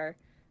stands there,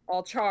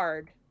 all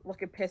charred,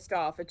 looking pissed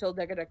off, until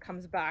Negaduck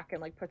comes back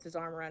and, like, puts his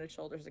arm around his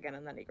shoulders again,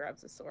 and then he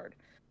grabs his sword.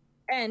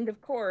 And,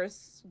 of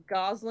course,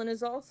 Gosalyn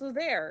is also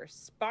there,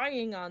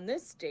 spying on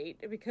this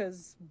date,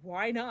 because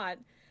why not?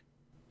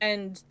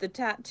 And the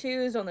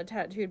tattoos on the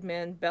tattooed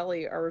man's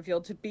belly are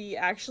revealed to be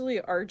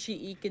actually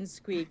Archie, Eek, and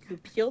Squeak, who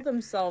peel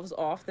themselves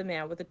off the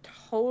man with a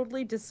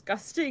totally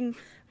disgusting,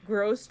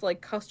 gross, like,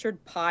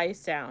 custard pie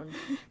sound.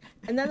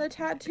 And then the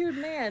tattooed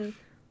man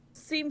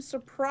seems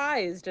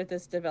surprised at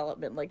this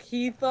development. Like,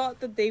 he thought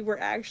that they were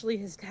actually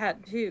his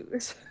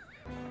tattoos.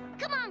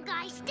 Come on,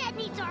 guys. Dad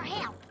needs our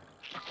help.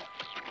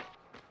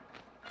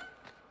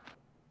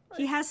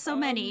 He has so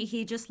many,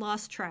 he just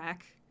lost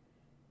track.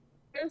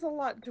 There's a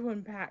lot to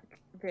unpack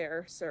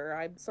there, sir.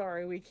 I'm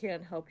sorry we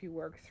can't help you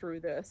work through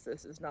this.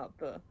 This is not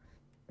the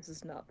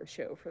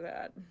show for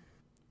that.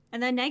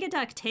 And then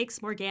Negaduck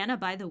takes Morgana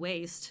by the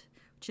waist,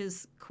 which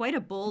is quite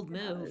a bold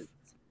move.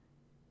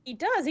 He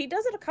does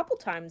it a couple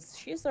times.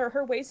 She's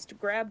her waist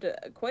grabbed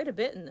quite a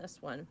bit in this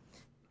one.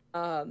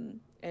 And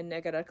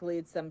Negaduck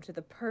leads them to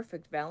the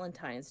perfect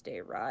Valentine's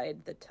Day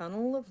ride, the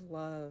Tunnel of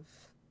Love.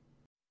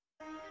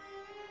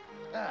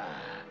 Ah,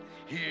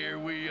 here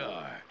we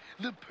are.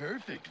 The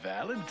perfect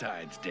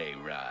Valentine's Day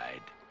ride.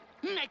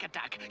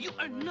 Negaduck, you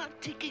are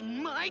not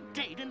taking my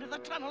date into the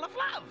Tunnel of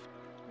Love.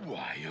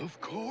 Why,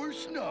 of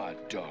course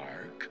not,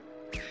 Dark.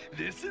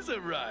 This is a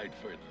ride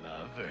for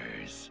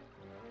lovers.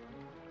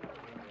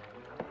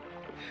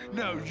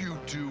 Now you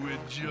two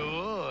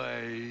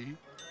enjoy.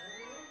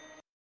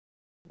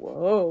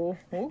 Whoa. Oh,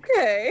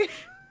 okay.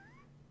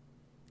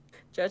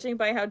 Judging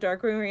by how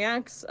Darkwing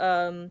reacts,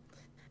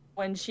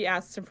 when she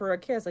asks him for a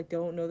kiss, I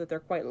don't know that they're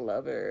quite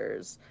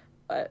lovers.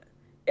 But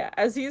yeah,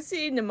 as he's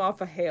seeing him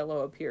off, a halo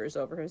appears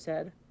over his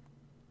head.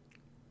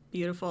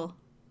 Beautiful.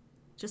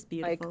 Just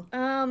beautiful.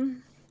 Like,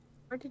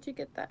 where did you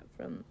get that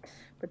from?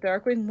 But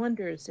Darkwing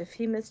wonders if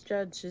he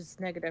misjudges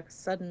Negaduck's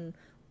sudden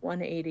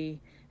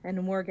 180,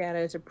 and Morgana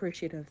is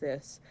appreciative of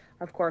this.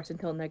 Of course,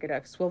 until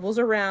Negaduck swivels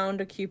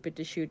around a Cupid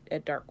to shoot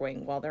at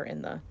Darkwing while they're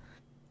in the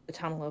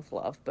Tunnel of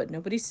Love. But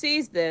nobody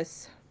sees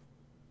this.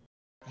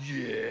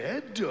 Yeah,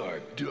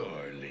 Dark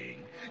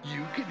Darling.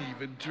 You can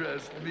even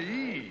trust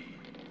me.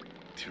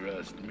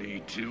 Trust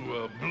me to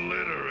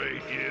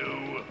obliterate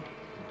you.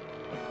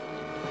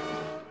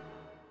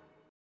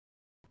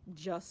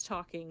 Just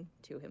talking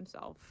to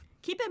himself.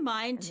 Keep in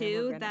mind,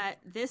 too, that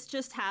this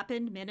just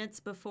happened minutes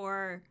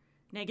before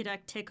Negaduck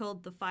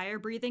tickled the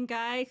fire-breathing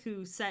guy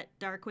who set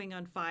Darkwing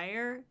on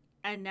fire.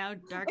 And now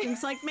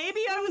Darkwing's like,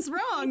 maybe I was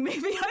wrong.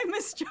 Maybe I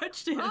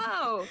misjudged him.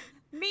 Oh,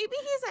 maybe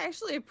he's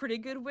actually a pretty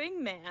good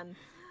wingman.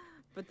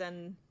 But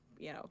then,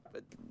 yeah.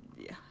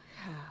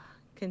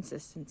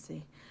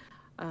 Consistency.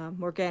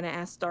 Morgana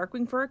asks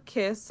Darkwing for a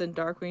kiss, and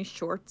Darkwing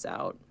shorts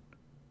out.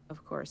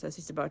 Of course, as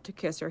he's about to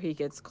kiss her, he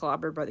gets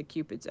clobbered by the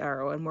Cupid's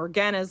arrow, and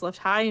Morgana is left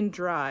high and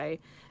dry.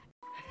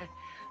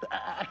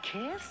 A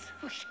kiss?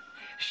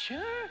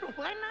 Sure,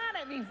 why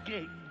not? I mean,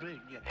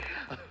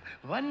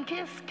 one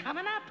kiss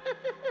coming up.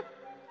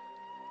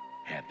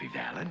 Happy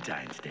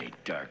Valentine's Day,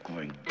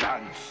 Darkwing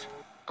Dunce.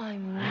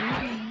 I'm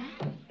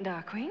leaving.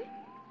 Darkwing?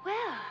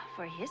 Well,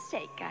 for his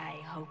sake, I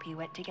hope he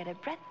went to get a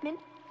breath mint.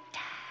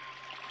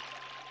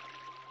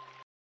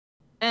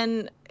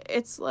 And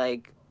it's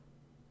like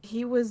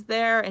he was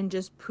there and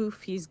just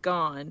poof, he's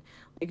gone.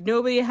 Like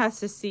nobody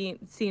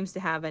seems to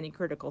have any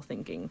critical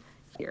thinking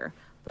here.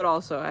 But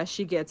also, as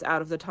she gets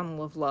out of the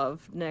Tunnel of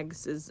Love,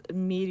 Negs is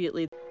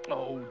immediately...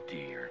 Oh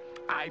dear,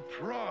 I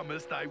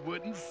promised I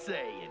wouldn't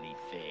say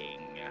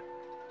anything.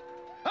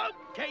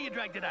 Okay, you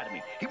dragged it out of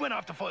me. He went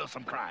off to foil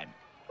some crime.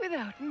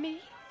 Without me?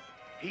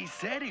 He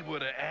said he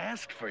would have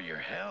asked for your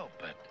help,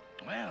 but,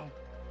 well,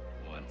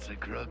 once a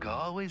crook,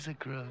 always a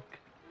crook.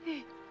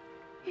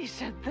 He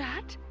said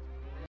that?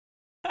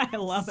 I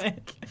love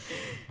it.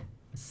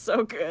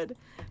 So good.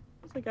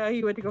 It's like, oh,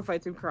 he went to go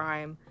fight some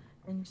crime.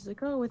 And she's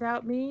like, oh,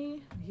 without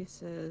me? He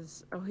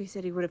says, oh, he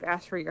said he would have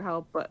asked for your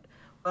help, but,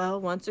 well,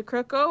 once a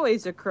crook,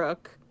 always a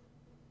crook.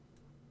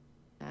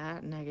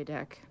 That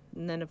Negaduck.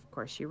 And then, of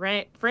course, she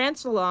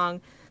rants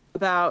along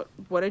about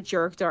what a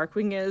jerk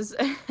Darkwing is,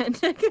 and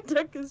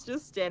Negaduck is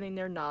just standing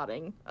there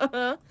nodding.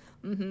 It's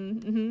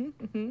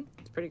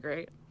pretty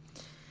great.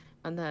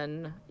 And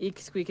then Eek,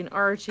 Squeak, and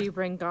Archie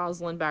bring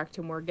Goslin back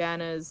to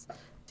Morgana's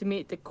to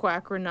meet the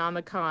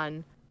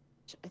Quackronomicon.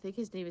 I think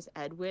his name is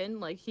Edwin.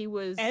 Like, he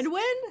was...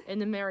 Edwin? In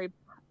the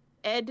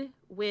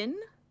Edwin?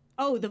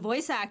 Oh, the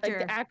voice actor.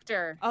 Like the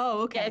actor.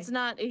 Oh, okay.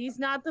 Yeah, he's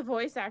not the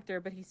voice actor,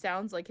 but he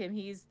sounds like him.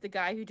 He's the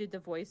guy who did the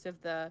voice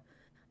of the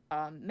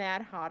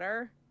Mad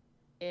Hatter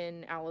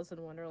in Alice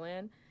in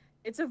Wonderland.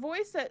 It's a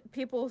voice that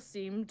people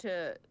seem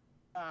to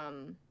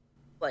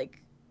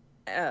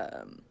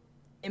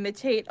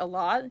imitate a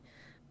lot,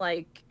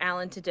 like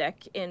Alan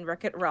Tudyk in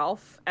Wreck-It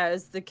Ralph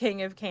as the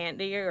King of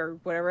Candy, or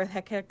whatever the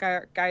heck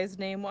that guy's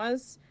name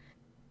was.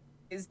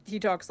 He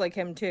talks like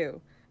him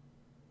too.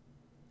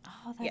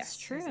 Oh, that's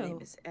true. His name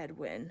is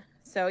Edwin.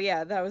 So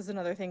yeah, that was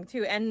another thing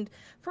too. And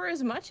for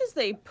as much as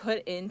they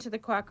put into the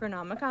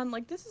Quackronomicon,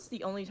 like, this is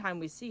the only time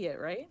we see it,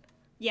 right?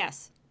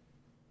 Yes.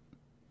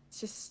 It's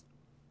just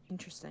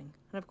interesting.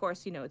 And of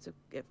course, you know, it's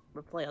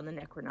a play on the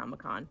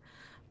Necronomicon.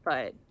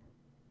 But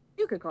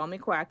you could call me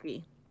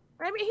Quacky.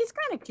 I mean, he's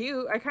kind of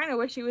cute. I kind of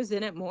wish he was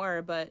in it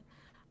more, but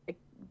I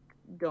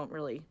don't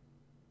really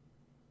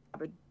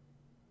have a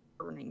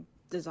burning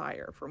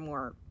desire for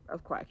more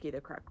of Quacky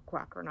the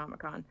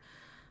Quackronomicon.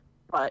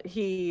 But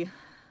he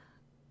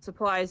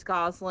supplies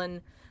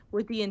Goslin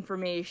with the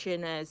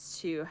information as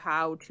to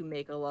how to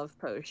make a love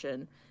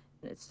potion.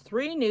 And it's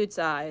 3 newt's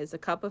eyes, a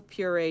cup of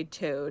pureed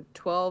toad,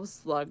 12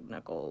 slug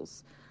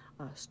knuckles.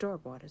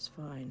 Store-bought is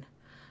fine.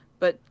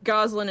 But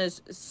Goslin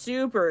is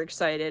super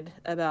excited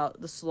about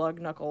the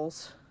slug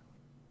knuckles,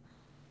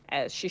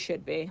 as she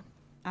should be.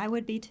 I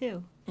would be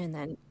too. And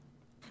then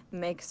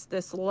makes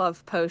this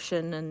love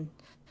potion, and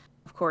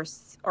of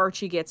course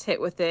Archie gets hit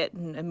with it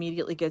and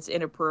immediately gets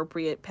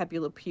inappropriate Pepe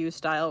Le Pew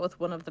style with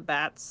one of the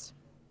bats.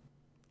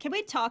 Can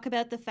we talk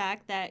about the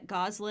fact that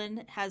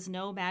Goslin has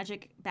no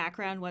magic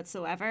background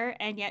whatsoever,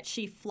 and yet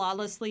she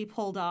flawlessly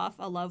pulled off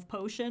a love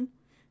potion?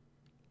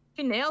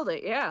 She nailed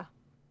it, yeah.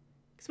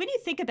 Because when you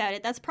think about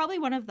it, that's probably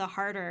one of the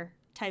harder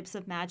types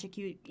of magic.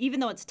 Even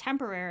though it's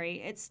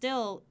temporary, it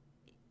still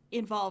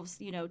involves,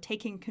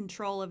 taking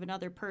control of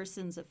another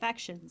person's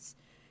affections.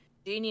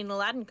 Genie and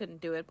Aladdin couldn't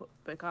do it,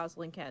 but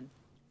Goslin can.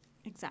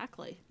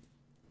 Exactly.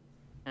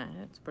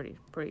 It's pretty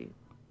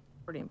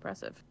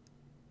impressive.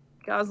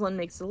 Goslin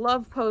makes a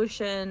love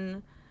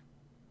potion,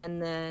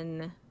 and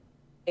then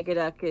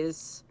Negaduck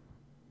is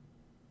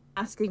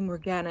asking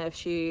Morgana if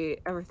she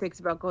ever thinks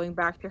about going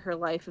back to her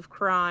life of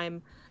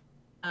crime.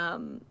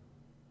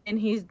 And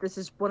this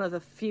is one of the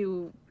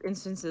few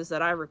instances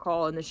that I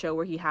recall in the show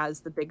where he has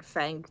the big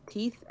fanged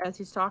teeth as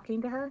he's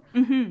talking to her.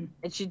 Mm-hmm.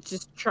 And she's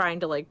just trying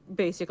to, like,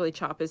 basically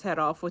chop his head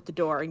off with the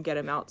door and get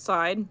him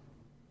outside.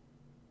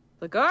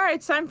 Like, all right,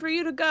 it's time for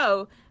you to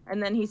go.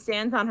 And then he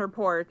stands on her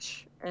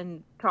porch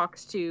and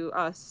talks to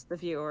us, the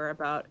viewer,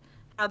 about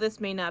how this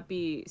may not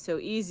be so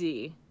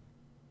easy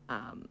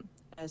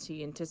as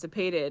he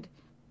anticipated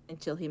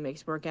until he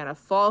makes Morgana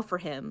fall for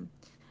him.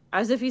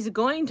 As if he's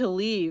going to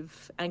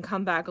leave and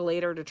come back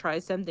later to try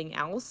something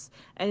else.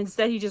 And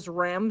instead he just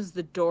rams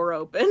the door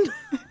open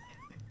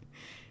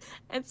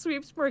and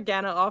sweeps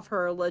Morgana off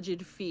her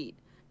alleged feet.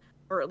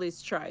 Or at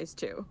least tries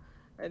to.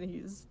 And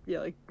he's,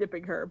 like,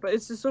 dipping her. But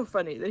it's just so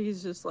funny that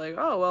he's just like,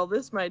 oh, well,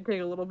 this might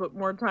take a little bit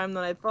more time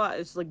than I thought.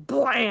 It's like,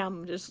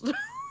 blam! Just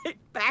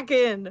back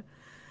in.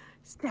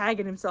 He's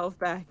tagging himself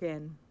back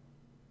in.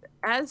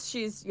 As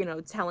she's,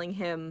 telling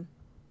him,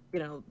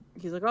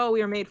 he's like, oh, we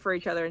were made for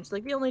each other. And she's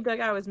like, the only Doug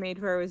I was made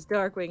for was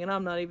Darkwing, and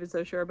I'm not even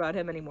so sure about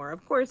him anymore.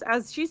 Of course,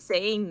 as she's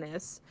saying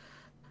this,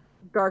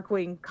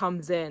 Darkwing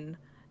comes in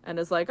and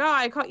is like, oh,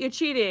 I caught you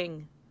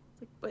cheating.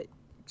 It's like, but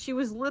she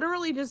was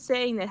literally just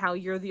saying that how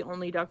you're the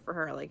only Duck for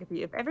her. Like,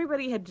 if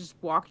everybody had just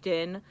walked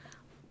in,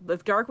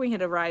 if Darkwing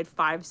had arrived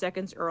 5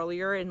 seconds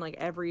earlier in, like,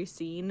 every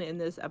scene in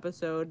this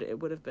episode, it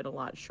would have been a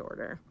lot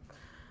shorter.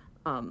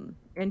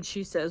 And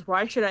she says,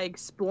 why should I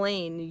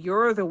explain?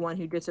 You're the one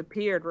who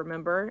disappeared,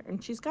 remember?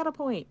 And she's got a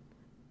point.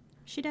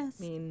 She does.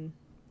 I mean,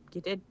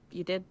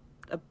 you did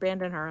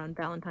abandon her on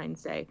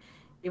Valentine's Day,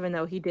 even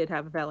though he did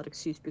have a valid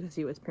excuse because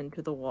he was pinned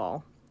to the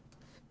wall.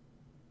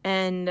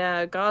 And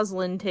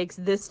Gosalyn takes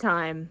this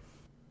time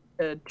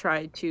to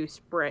try to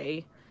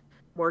spray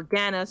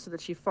Morgana so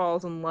that she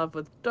falls in love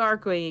with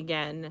Darkwing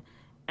again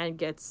and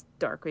gets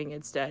Darkwing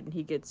instead. And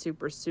he gets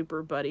super,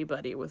 super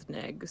buddy-buddy with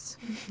Negs.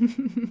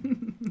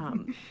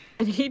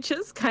 And he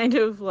just kind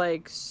of,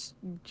 like,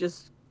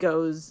 just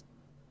goes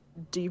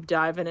deep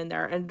diving in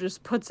there and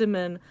just puts him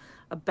in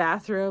a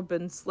bathrobe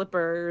and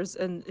slippers.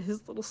 And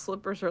his little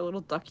slippers are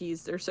little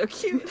duckies. They're so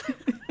cute.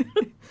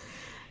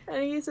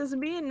 And he says,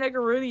 me and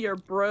Negaruni are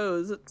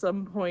bros at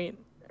some point.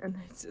 And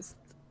it's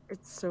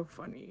so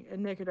funny.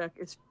 And Negaduck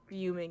is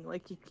fuming.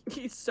 Like,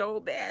 he's so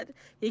bad.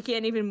 He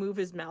can't even move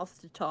his mouth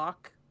to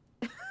talk.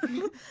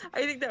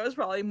 I think that was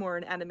probably more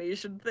an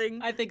animation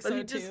thing. I think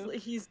so, too.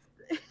 He's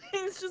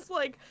just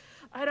like,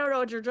 I don't know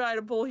what you're trying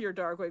to pull here,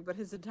 Darkwing, but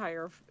his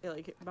entire,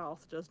 like,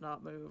 mouth does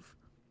not move.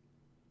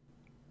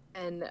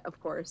 And, of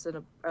course,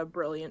 in a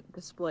brilliant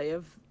display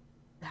of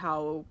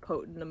how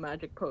potent a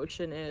magic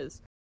potion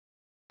is.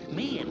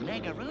 Me and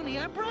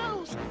Negaruni are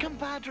bros,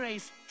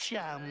 compadres,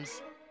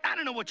 chums. I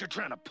don't know what you're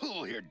trying to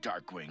pull here,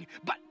 Darkwing,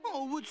 but...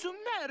 Oh, what's the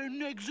matter,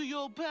 Negsy,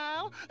 old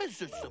pal? Is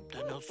there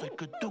something else I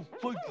could do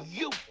for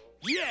you?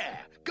 Yeah,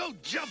 go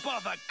jump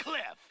off a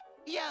cliff.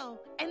 Yo,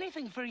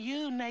 anything for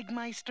you,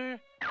 Negmeister?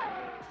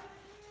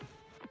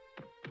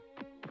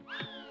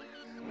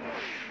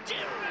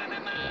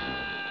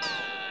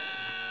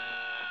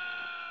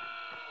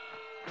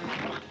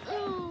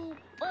 Ooh,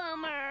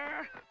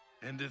 bummer.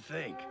 And to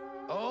think,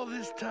 all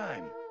this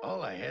time,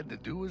 all I had to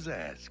do was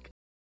ask.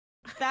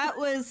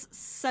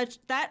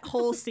 That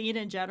whole scene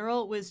in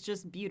general was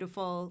just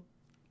beautiful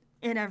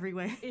in every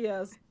way.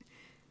 Yes.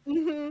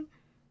 Mm-hmm.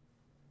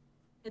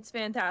 It's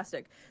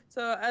fantastic.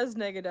 So as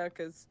Negaduck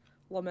is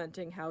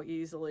lamenting how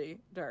easily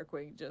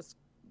Darkwing just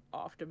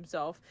offed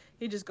himself,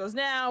 he just goes,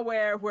 now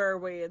where are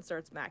we? And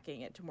starts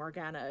macking it to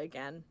Morgana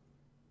again.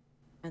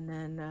 And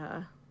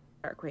then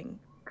Darkwing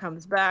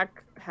comes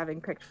back,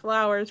 having picked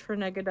flowers for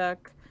Negaduck.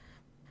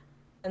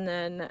 And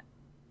then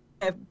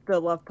the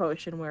love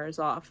potion wears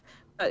off.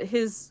 But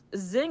his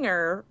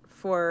zinger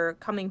for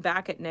coming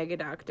back at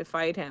Negaduck to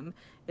fight him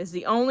is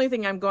the only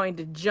thing I'm going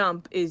to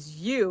jump is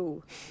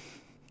you,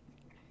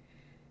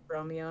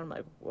 Romeo. I'm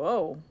like,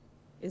 whoa,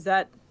 is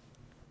that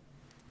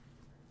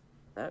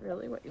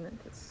really what you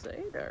meant to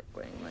say,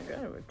 Darkwing? Like,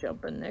 I would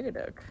jump in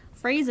Negaduck.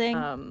 Phrasing.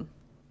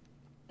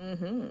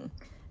 And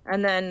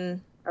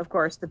then, of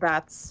course, the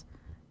bats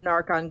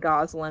narc on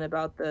Gosalyn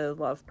about the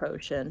love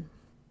potion.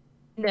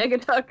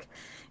 Negaduck,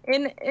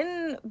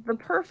 in the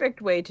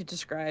perfect way to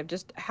describe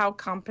just how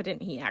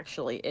competent he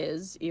actually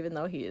is, even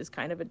though he is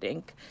kind of a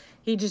dink,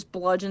 he just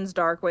bludgeons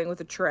Darkwing with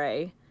a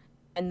tray,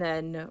 and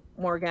then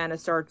Morgana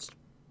starts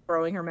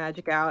throwing her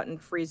magic out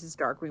and freezes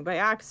Darkwing by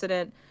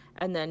accident,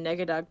 and then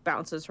Negaduck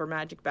bounces her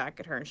magic back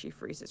at her and she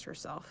freezes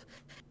herself.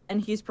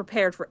 And he's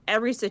prepared for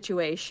every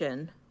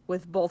situation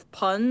with both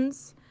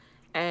puns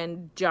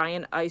and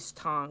giant ice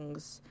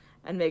tongs,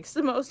 and makes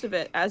the most of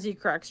it as he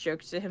cracks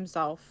jokes to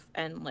himself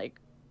and, like,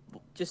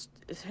 just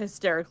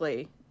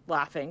hysterically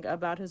laughing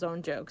about his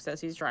own jokes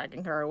as he's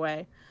dragging her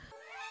away.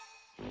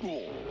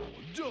 Oh,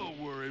 don't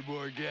worry,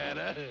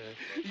 Morgana.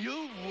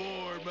 You'll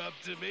warm up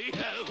to me.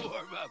 I'll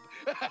warm up.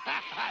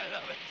 I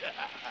love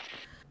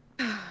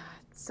it.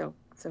 So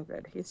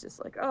good. He's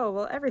just like, oh,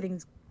 well,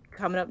 everything's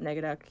coming up,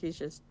 Negaduck. He's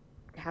just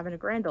having a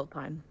grand old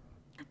time.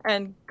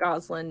 And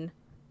Gosalyn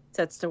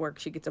sets to work.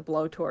 She gets a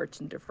blowtorch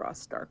and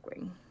defrosts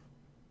Darkwing.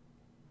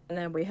 And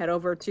then we head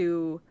over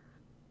to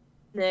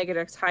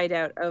Negaduck's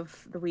hideout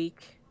of the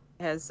week.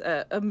 Has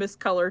a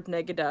miscolored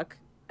Negaduck,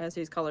 as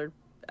he's colored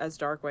as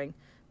Darkwing,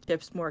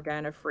 chips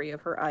Morgana free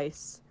of her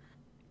ice,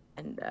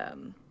 and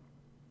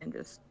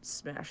just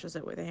smashes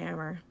it with a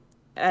hammer.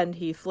 And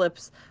he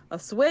flips a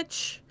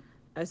switch,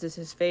 as is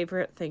his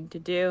favorite thing to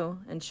do,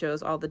 and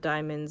shows all the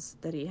diamonds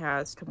that he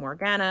has to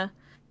Morgana.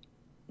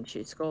 And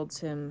she scolds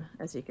him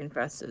as he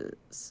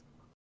confesses.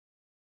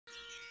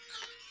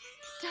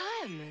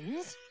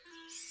 Diamonds?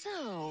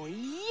 So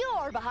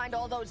you're behind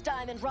all those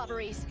diamond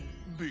robberies.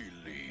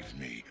 Believe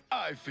me,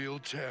 I feel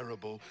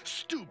terrible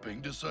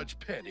stooping to such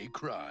petty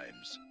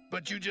crimes.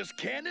 But you just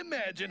can't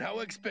imagine how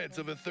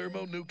expensive a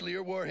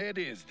thermonuclear warhead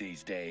is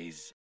these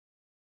days.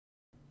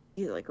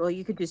 He's like, well,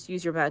 you could just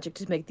use your magic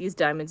to make these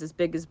diamonds as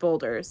big as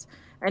boulders.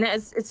 And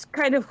it's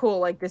kind of cool,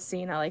 like, this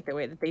scene. I like the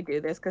way that they do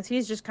this, because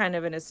he's just kind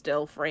of in a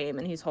still frame,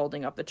 and he's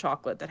holding up the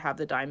chocolate that have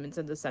the diamonds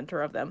in the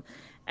center of them.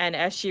 And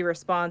as she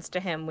responds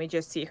to him, we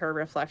just see her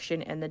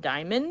reflection in the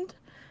diamond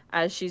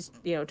as she's,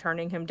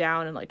 turning him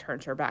down and, like,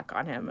 turns her back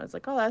on him. It's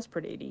like, oh, that's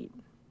pretty neat.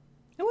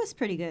 It was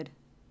pretty good.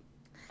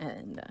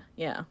 And,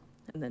 yeah.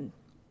 And then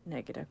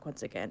Negaduck,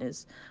 once again,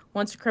 is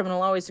once a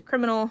criminal, always a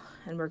criminal.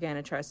 And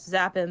Morgana tries to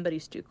zap him, but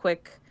he's too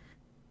quick.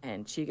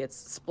 And she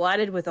gets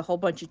splatted with a whole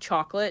bunch of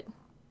chocolate.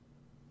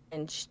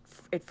 And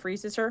it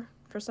freezes her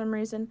for some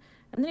reason.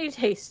 And then he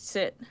tastes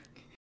it.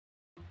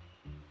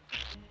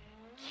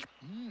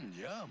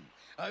 Yum.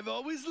 I've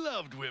always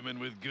loved women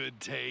with good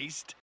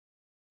taste.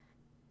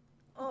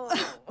 Oh.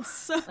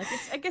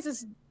 I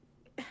guess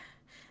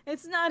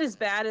it's not as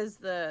bad as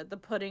the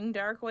pudding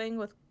Darkwing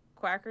with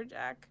Quacker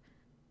Jack.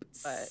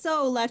 But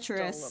so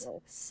lecherous.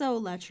 So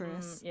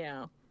lecherous.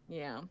 Yeah.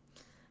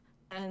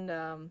 And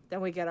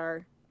then we get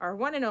our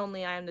one and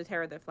only I am the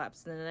terror that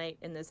flaps in the night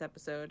in this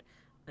episode.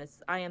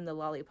 It's I am the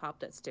lollipop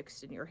that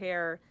sticks in your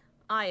hair.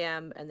 I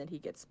am, and then he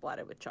gets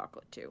splattered with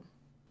chocolate too.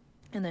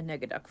 And then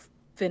Negaduck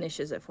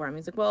finishes it for him.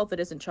 He's like, well, if it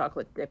isn't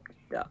chocolate dipped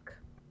duck.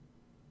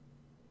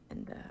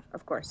 And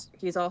of course,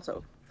 he's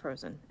also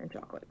frozen in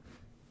chocolate.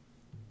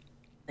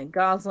 And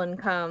Gosalyn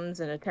comes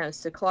and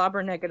attempts to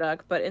clobber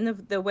Negaduck, but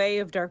in the way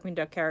of Darkwing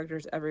Duck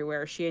characters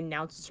everywhere, she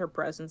announces her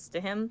presence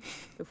to him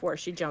before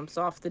she jumps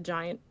off the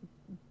giant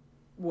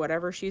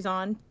whatever she's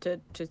on to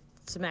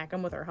smack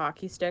him with her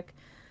hockey stick.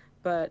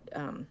 But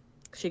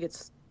she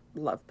gets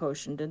love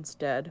potioned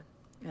instead.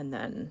 And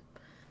then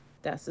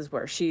this is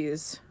where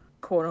she's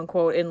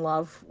quote-unquote in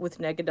love with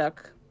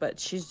Negaduck, but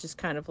she's just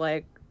kind of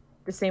like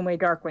the same way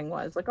Darkwing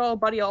was. Like, oh,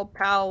 buddy, old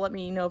pal, let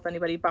me know if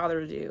anybody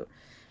bothers you.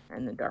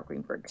 And then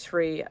Darkwing breaks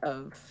free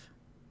of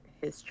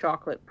his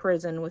chocolate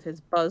prison with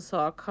his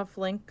buzzsaw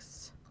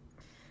cufflinks.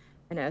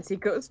 And as he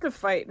goes to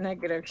fight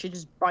Negaduck, she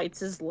just bites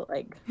his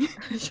leg.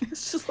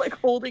 She's just like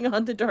holding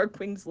onto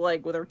Darkwing's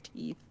leg with her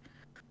teeth.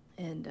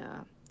 And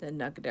then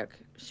Negaduck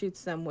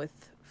shoots them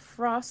with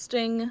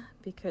frosting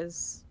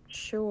because,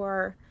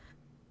 sure.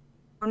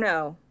 Oh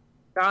no,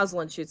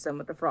 Gosalyn shoots them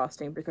with the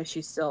frosting because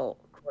she's still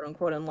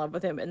quote-unquote in love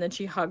with him. And then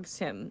she hugs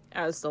him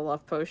as the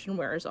love potion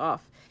wears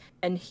off.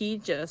 And he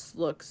just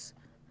looks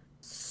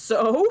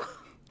so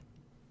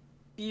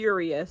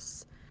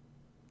furious.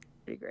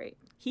 Pretty great.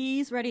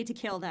 He's ready to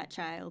kill that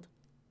child.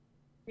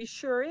 He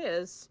sure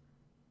is.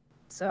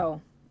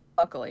 So,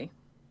 luckily,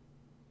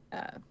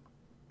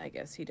 I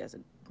guess he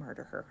doesn't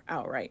murder her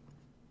outright.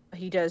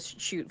 He does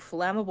shoot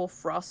flammable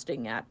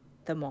frosting at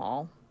them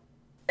all.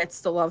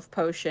 Gets the love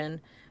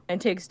potion and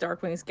takes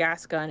Darkwing's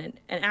gas gun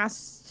and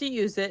asks to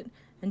use it.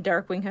 And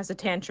Darkwing has a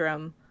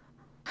tantrum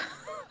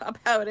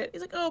about it.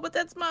 He's like, oh, but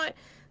that's my...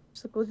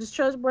 She's like, well, just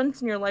chose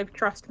once in your life,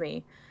 trust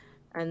me.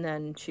 And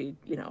then she,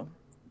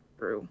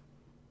 through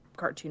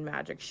cartoon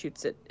magic,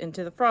 shoots it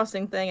into the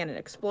frosting thing, and it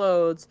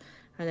explodes.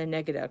 And then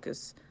Negaduck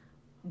is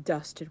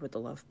dusted with the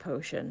love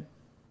potion.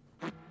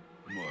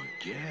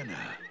 Morgana,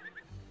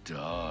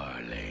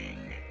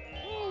 darling.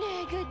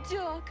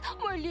 Negaduck,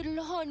 my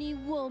little honey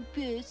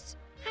wumpus.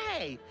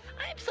 Hey,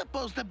 I'm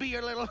supposed to be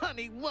your little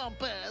honey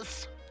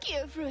wumpus.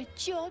 Care for a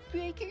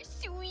jawbreaker,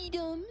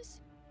 sweetums?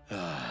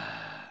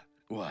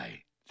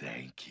 Why,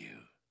 thank you.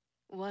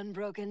 One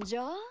broken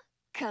jaw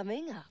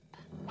coming up.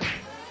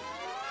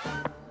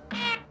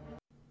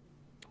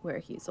 Where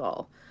he's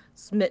all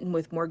smitten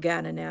with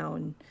Morgana now,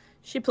 and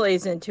she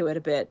plays into it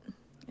a bit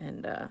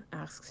and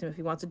asks him if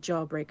he wants a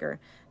jawbreaker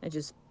and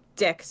just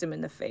decks him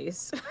in the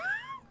face,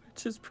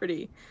 which is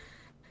pretty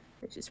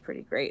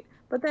great.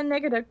 But then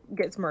Negaduck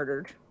gets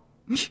murdered.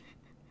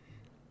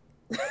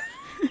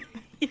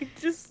 He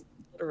just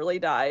literally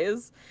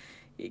dies.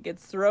 He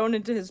gets thrown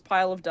into his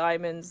pile of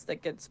diamonds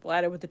that gets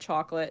splattered with the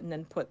chocolate and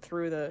then put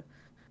through the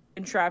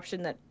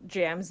contraption that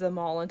jams them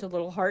all into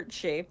little heart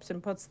shapes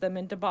and puts them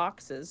into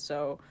boxes.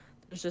 So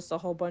there's just a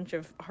whole bunch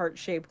of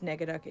heart-shaped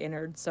Negaduck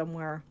innards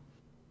somewhere.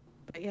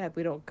 But yeah,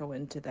 we don't go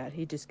into that.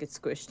 He just gets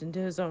squished into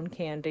his own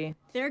candy.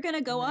 They're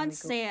gonna go on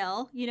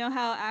sale. You know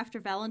how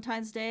after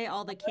Valentine's Day,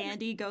 all the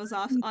candy goes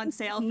off on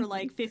sale for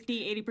like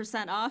 50,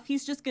 80% off?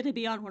 He's just gonna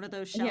be on one of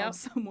those shelves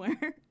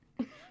somewhere.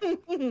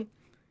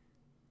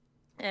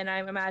 And I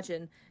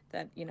imagine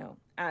that,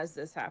 as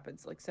this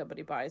happens, like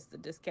somebody buys the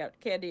discount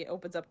candy,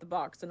 opens up the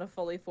box, and a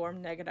fully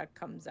formed Negaduck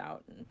comes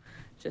out and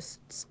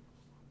just,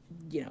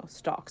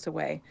 stalks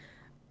away,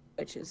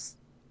 which is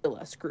the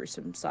less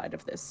gruesome side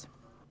of this.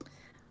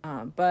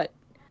 But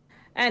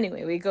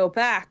anyway, we go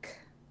back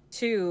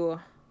to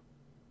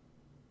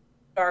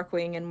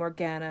Darkwing and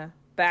Morgana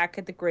back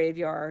at the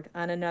graveyard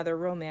on another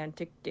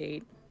romantic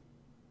date.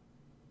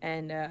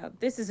 And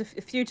this is a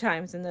few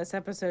times in this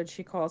episode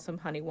she calls him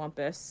Honey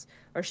Wumpus.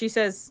 Or she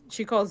says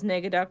she calls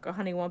Negaduck a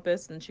Honey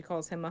Wumpus, and she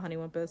calls him a Honey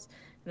Wumpus.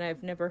 And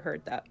I've never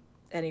heard that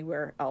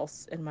anywhere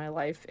else in my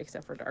life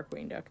except for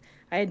Darkwing Duck.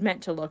 I had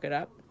meant to look it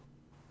up,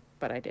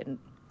 but I didn't.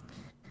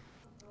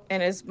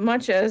 And as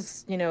much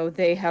as,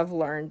 they have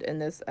learned in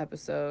this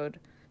episode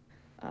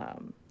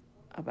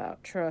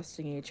about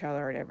trusting each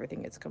other and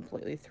everything, it's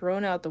completely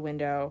thrown out the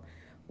window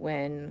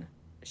when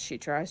she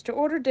tries to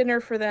order dinner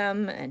for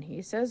them and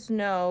he says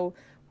no,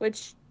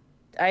 which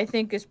I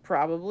think is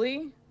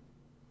probably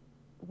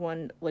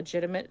one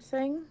legitimate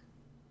thing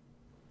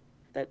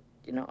that,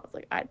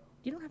 like,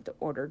 you don't have to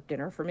order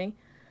dinner for me.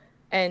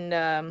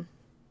 And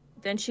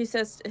then she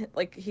says,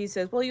 like, he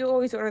says, well, you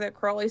always order that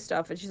crawly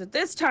stuff. And she said,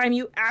 this time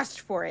you asked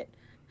for it.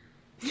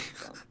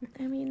 Well,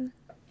 I mean,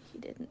 he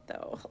didn't,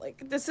 though.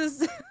 Like, this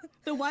is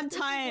the one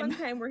time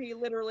where he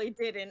literally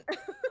didn't.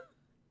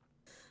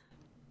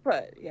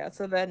 But, yeah,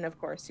 so then, of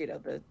course,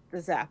 the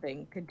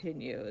zapping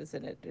continues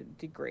and it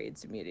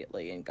degrades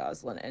immediately, and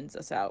Goslin ends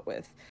us out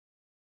with,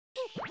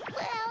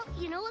 well,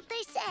 you know what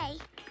they say.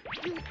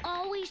 You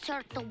always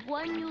hurt the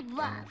one you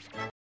love.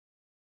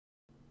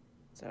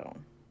 So,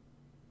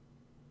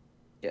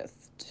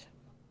 just...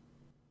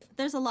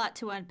 There's a lot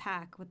to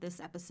unpack with this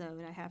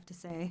episode, I have to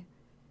say.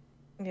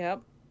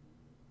 Yep.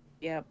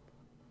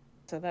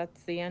 So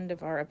that's the end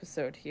of our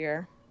episode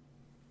here.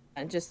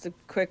 And just a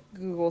quick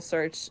Google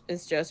search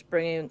is just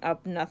bringing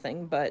up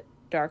nothing but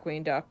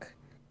Darkwing Duck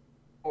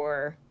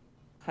or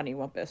Honey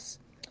Wumpus.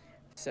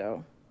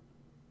 So,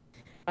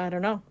 I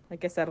don't know. I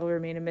guess that'll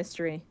remain a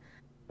mystery.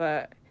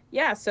 But,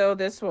 yeah, so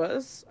this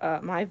was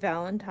My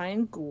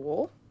Valentine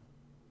Ghoul.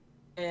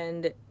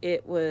 And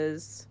it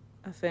was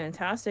a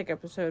fantastic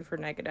episode for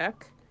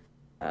Negaduck.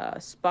 A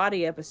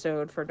spotty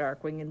episode for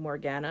Darkwing and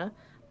Morgana.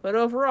 But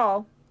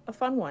overall, a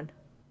fun one.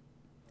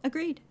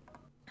 Agreed.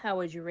 How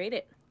would you rate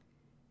it?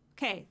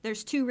 Okay,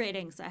 there's 2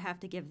 ratings I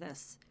have to give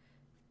this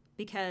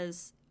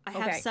because I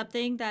have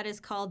something that is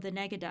called the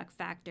Negaduck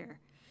factor.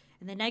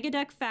 And the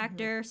Negaduck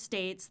factor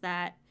states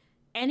that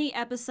any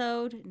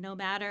episode, no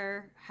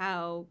matter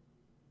how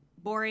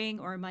boring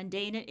or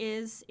mundane it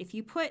is, if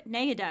you put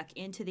Negaduck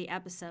into the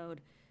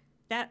episode,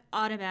 that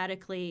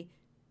automatically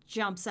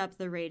jumps up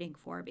the rating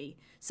for me.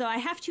 So I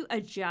have to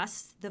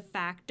adjust the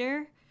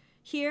factor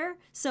here.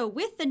 So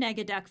with the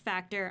Negaduck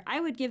factor, I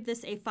would give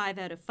this a 5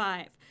 out of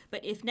 5.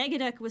 But if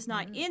Negaduck was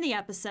not in the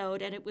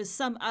episode and it was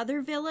some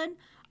other villain,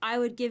 I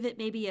would give it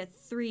maybe a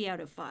 3 out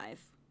of 5.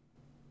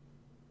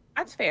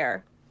 That's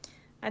fair.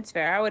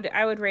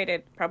 I would rate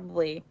it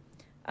probably,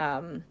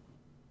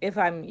 if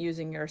I'm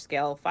using your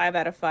scale, 5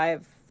 out of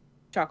 5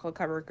 chocolate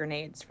covered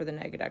grenades for the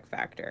Negaduck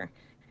factor.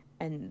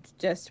 And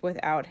just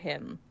without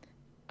him,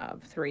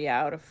 3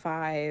 out of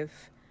 5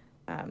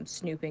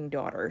 snooping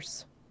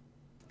daughters.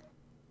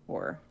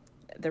 For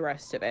the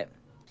rest of it.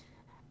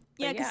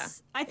 Yeah,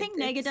 because I think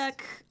Negaduck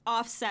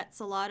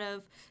offsets a lot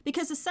of,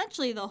 because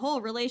essentially the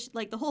whole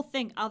the whole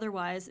thing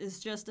otherwise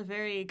is just a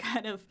very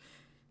kind of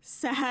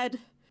sad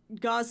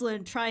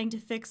Goslin trying to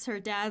fix her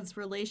dad's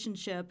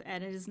relationship,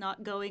 and it is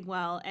not going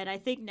well. And I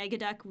think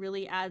Negaduck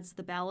really adds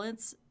the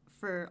balance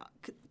for,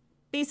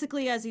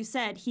 basically, as you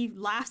said, he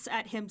laughs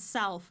at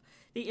himself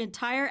the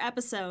entire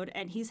episode,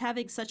 and he's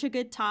having such a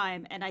good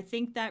time. And I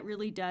think that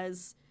really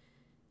does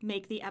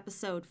make the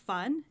episode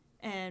fun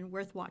and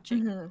worth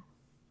watching.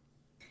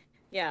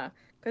 Yeah,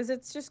 because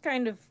it's just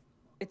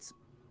it's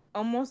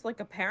almost like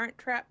a Parent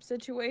Trap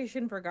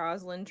situation for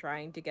Goslin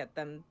trying to get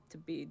them to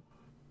be,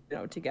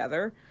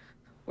 together,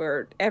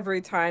 where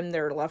every time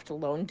they're left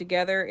alone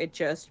together, it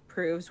just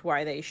proves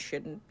why they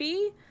shouldn't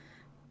be.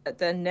 But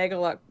then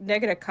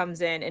Negaduck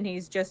comes in, and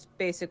it's just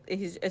the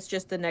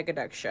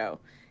Negaduck show.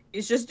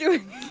 He's just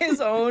doing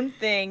his own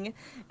thing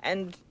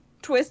and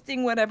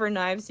twisting whatever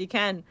knives he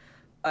can,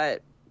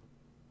 but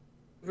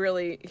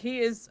really, he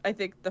is, I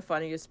think, the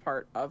funniest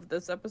part of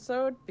this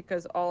episode,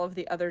 because all of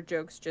the other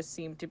jokes just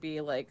seem to be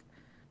like,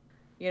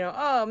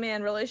 oh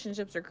man,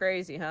 relationships are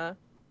crazy, huh?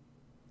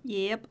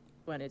 Yep.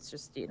 When it's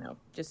just,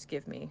 just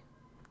give me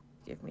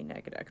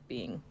Negaduck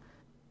being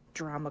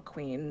drama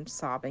queen,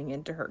 sobbing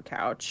into her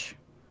couch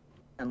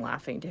and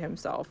laughing to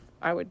himself.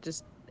 I would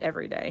just,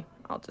 every day,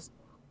 I'll just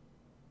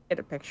get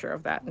a picture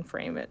of that and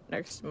frame it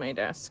next to my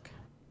desk.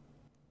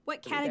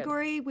 What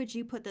category would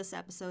you put this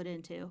episode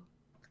into?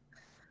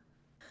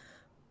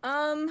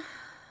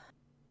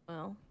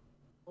 Well,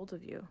 bold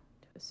of you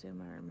to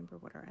assume I remember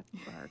what our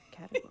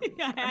categories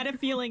are. I had a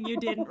feeling you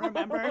didn't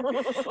remember.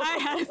 I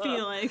had a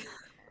feeling.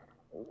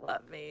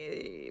 Let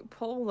me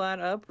pull that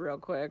up real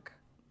quick.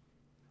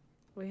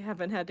 We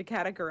haven't had to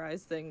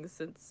categorize things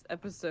since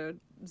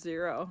episode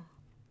 0.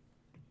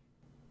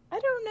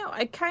 know.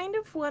 I kind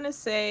of want to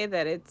say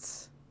that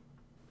it's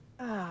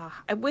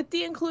with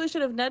the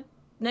inclusion of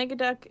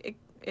Negaduck,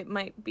 it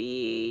might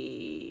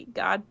be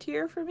God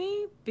tier for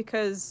me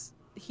because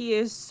he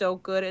is so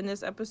good in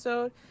this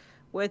episode,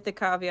 with the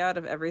caveat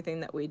of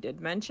everything that we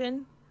did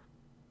mention.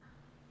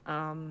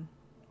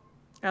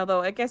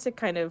 Although I guess it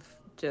kind of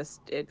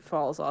it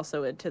falls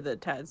also into the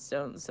Tad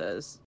Stone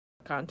says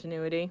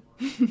continuity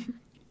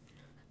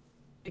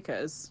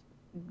because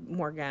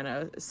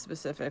Morgana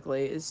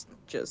specifically is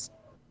just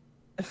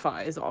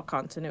defies all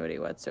continuity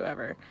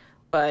whatsoever.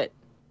 But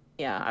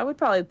yeah, I would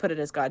probably put it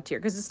as God tier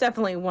because it's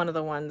definitely one of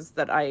the ones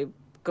that I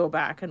go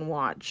back and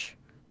watch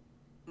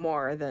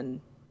more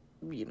than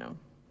 90%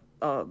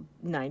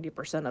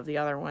 of the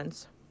other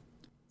ones.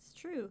 It's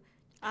true.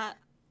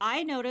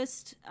 I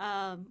noticed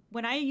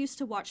when I used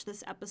to watch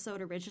this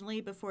episode originally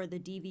before the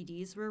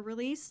DVDs were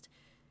released,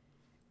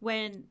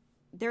 when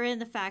they're in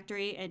the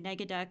factory and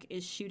Negaduck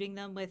is shooting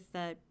them with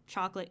the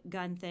chocolate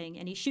gun thing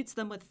and he shoots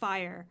them with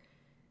fire,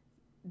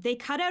 they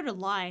cut out a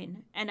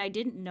line, and I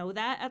didn't know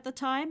that at the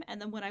time.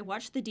 And then when I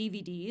watched the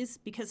DVDs,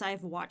 because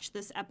I've watched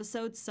this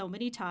episode so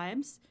many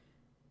times,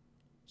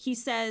 he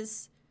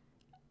says,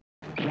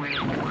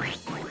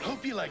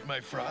 Hope you like my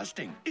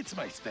frosting. It's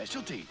my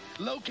specialty.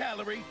 Low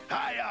calorie,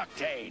 high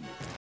octane.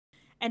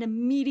 And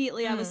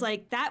immediately I was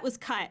like, that was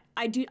cut.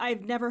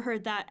 I've never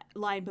heard that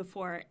line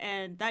before.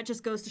 And that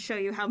just goes to show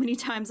you how many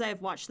times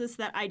I've watched this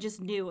that I just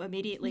knew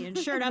immediately. And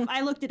sure enough,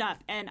 I looked it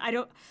up, and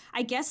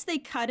I guess they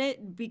cut it.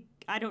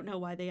 I don't know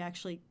why they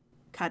actually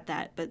cut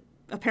that, but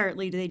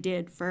apparently they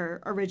did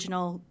for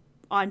original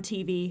on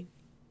TV.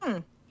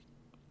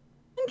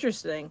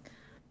 Interesting.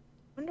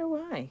 Wonder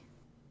why.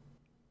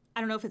 I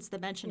don't know if it's the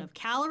mention of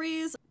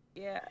calories.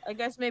 Yeah, I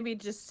guess maybe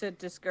just to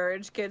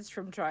discourage kids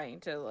from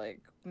trying to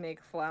make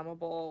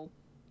flammable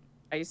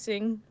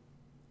icing.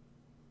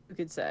 Who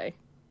could say?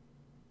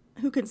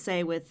 Who could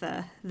say with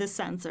the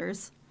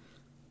censors?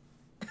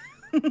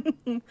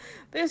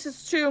 This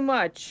is too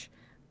much.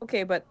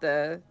 Okay, but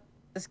the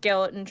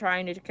skeleton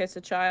trying to kiss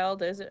a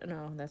child, is it?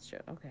 No, that's true.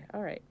 Okay,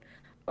 all right.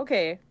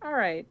 Okay, all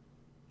right.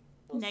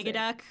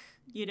 Negaduck,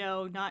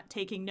 not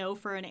taking no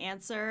for an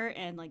answer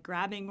and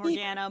grabbing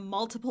Morgana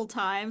multiple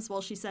times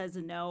while she says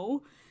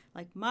no.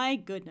 My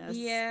goodness.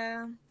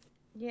 Yeah.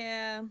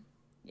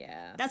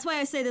 That's why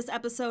I say this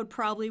episode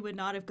probably would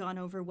not have gone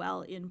over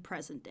well in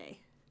present day.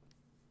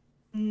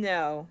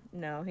 No,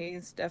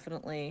 he's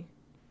definitely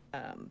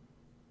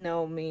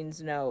no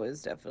means no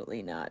is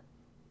definitely not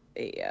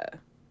a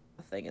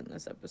thing in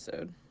this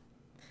episode.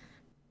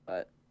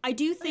 But I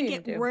do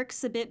think it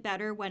works a bit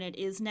better when it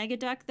is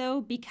Negaduck,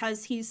 though,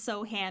 because he's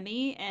so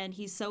hammy and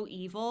he's so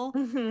evil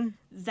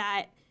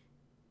that,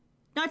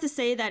 not to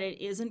say that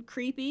it isn't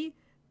creepy,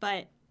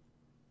 but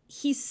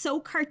he's so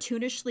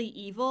cartoonishly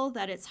evil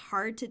that it's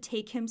hard to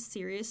take him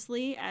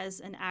seriously as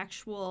an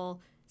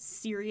actual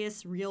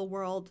serious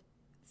real-world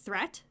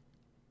threat,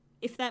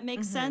 if that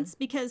makes sense,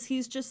 because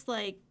he's just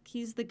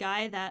he's the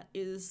guy that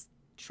is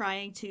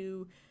trying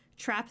to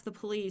trap the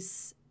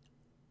police,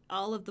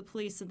 all of the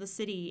police in the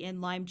city, in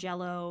lime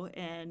jello,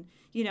 and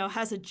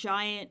has a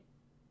giant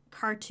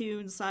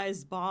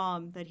cartoon-sized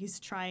bomb that he's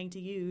trying to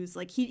use.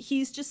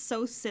 He's just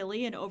so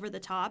silly and over the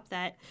top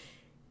that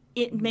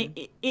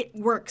it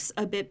works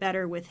a bit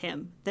better with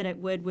him than it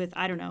would with,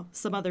 I don't know,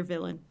 some other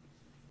villain.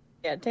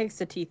 Yeah, it takes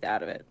the teeth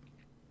out of it.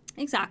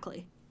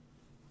 Exactly.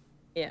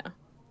 Yeah.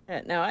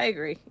 No, I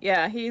agree.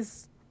 Yeah,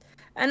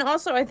 and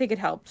also I think it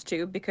helps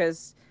too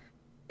because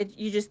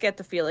you just get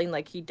the feeling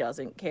he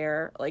doesn't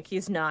care.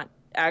 He's not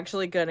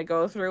actually gonna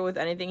go through with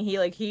anything.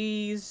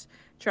 He's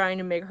trying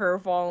to make her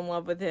fall in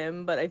love with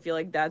him, but I feel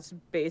like that's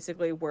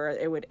basically where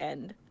it would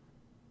end.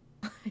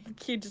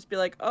 He'd just be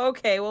like,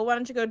 okay, well, why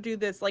don't you go do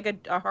this,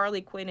 a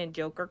Harley Quinn and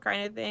Joker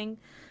kind of thing,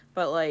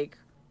 but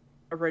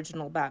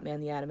original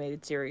Batman the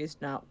Animated Series,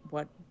 not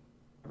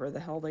whatever the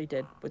hell they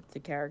did with the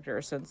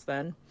character since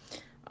then.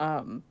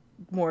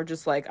 More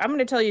just I'm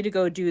gonna tell you to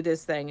go do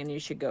this thing and you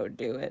should go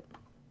do it.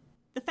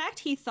 The fact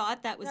he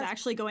thought that was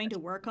actually going to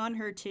work on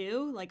her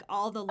too,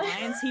 all the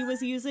lines he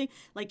was using,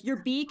 your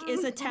beak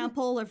is a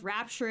temple of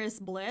rapturous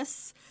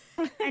bliss.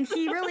 And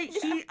he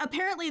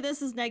apparently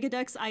this is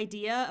Negaduck's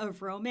idea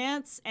of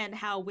romance and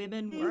how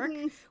women work,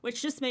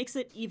 which just makes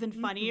it even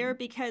funnier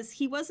because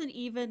he wasn't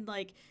even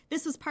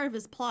this was part of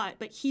his plot,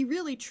 but he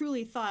really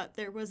truly thought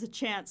there was a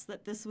chance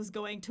that this was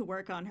going to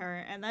work on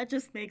her. And that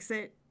just makes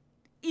it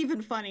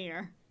even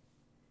funnier.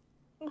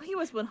 Well, he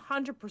was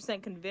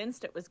 100%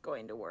 convinced it was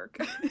going to work.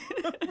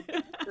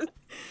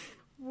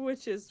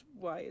 Which is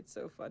why it's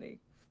so funny.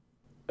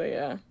 But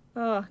yeah.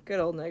 Oh, good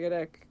old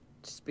Negaduck.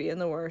 Just being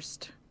the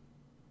worst.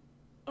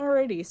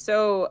 Alrighty,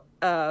 so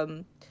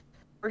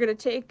we're going to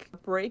take a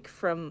break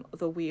from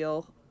the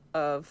wheel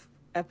of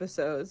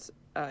episodes,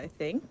 I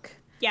think.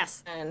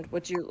 Yes. And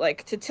would you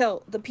like to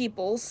tell the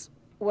peoples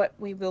what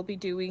we will be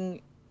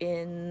doing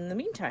in the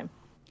meantime?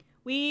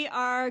 We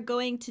are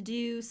going to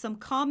do some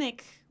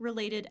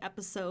comic-related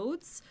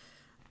episodes,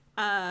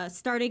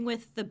 starting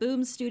with the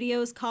Boom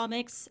Studios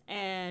comics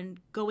and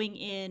going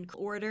in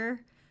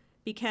order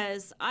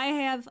because I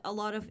have a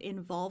lot of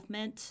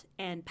involvement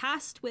and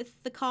past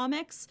with the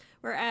comics,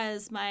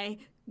 whereas my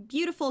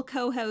beautiful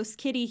co-host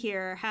Kitty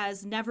here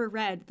has never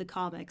read the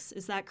comics.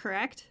 Is that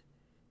correct?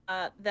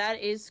 That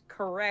is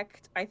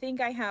correct. I think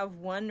I have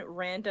one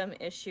random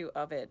issue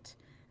of it,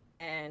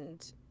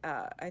 and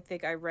I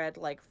think I read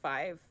like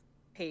 5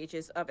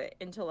 pages of it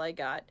until I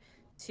got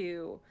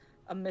to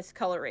a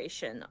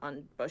miscoloration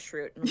on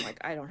Bushroot, and I'm like,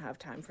 I don't have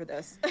time for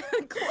this.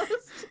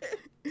 Closed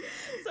it.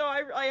 So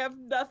I have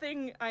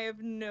nothing. I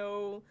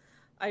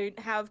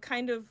have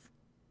kind of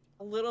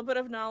a little bit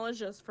of knowledge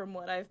just from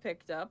what I've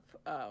picked up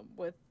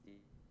with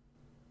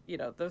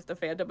the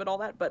fandom and all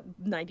that, but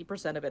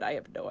 90% of it I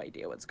have no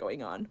idea what's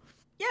going on.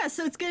 Yeah,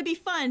 so it's going to be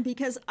fun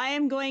because I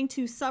am going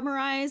to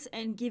summarize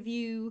and give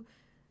you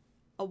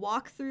a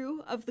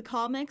walkthrough of the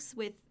comics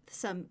with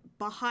some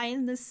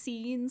behind the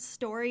scenes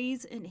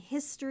stories and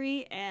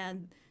history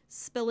and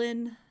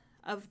spilling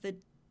of the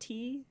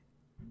tea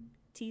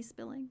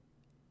spilling.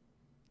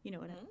 You know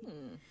what I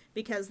mean?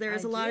 Because there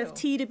is a lot of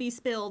tea to be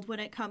spilled when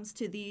it comes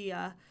to the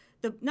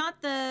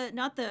not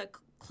the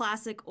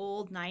classic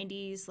old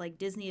 90s like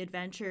Disney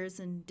Adventures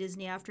and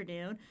Disney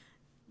Afternoon,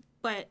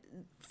 but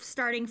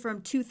starting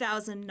from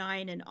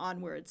 2009 and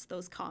onwards,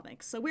 those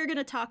comics. So we're going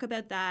to talk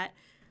about that.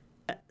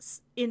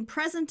 In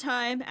present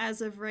time,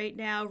 as of right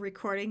now,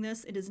 recording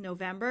this, it is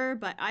November,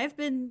 but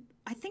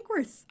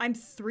I'm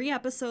 3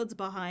 episodes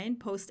behind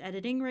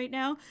post-editing right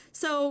now.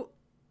 So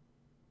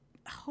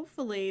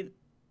hopefully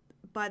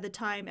by the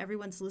time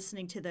everyone's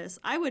listening to this,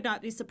 I would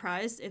not be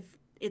surprised if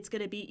it's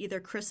going to be either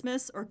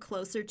Christmas or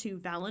closer to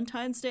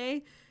Valentine's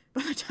Day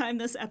by the time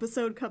this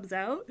episode comes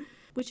out,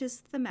 which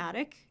is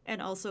thematic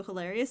and also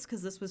hilarious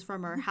because this was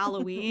from our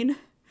Halloween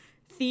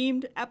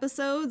themed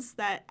episodes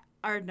that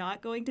are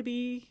not going to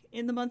be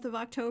in the month of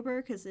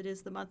October because it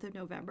is the month of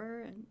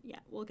November. And yeah,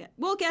 we'll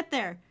get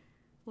there.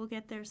 We'll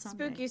get there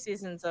someday. Spooky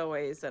season's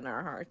always in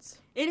our hearts.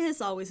 It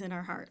is always in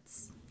our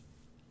hearts.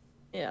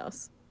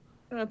 Yes.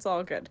 That's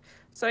all good.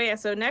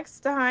 So next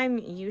time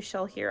you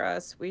shall hear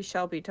us, we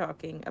shall be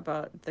talking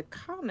about the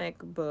comic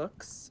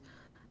books,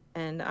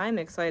 and I'm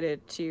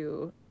excited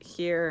to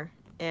hear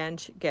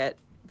and get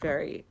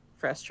very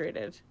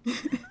frustrated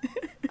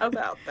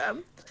about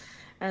them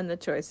and the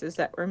choices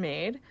that were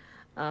made.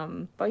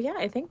 But yeah,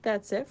 I think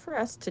that's it for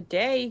us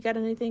today. You got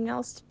anything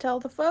else to tell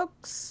the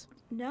folks?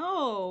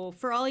 No.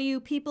 For all you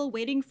people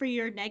waiting for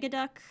your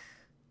Negaduck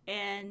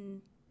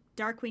and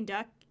Darkwing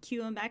Duck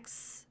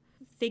QMX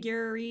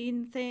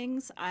figurine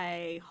things,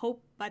 I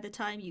hope by the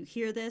time you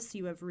hear this,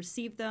 you have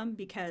received them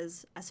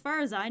because as far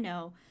as I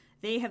know,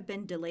 they have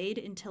been delayed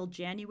until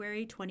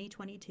January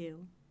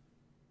 2022.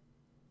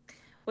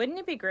 Wouldn't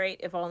it be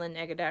great if all the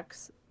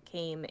Negaducks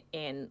came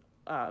in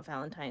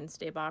Valentine's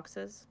Day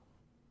boxes?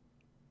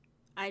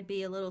 I'd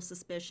be a little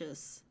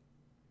suspicious.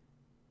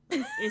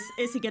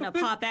 Is he gonna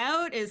pop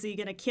out? Is he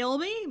gonna kill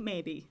me?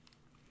 Maybe.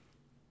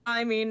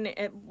 I mean,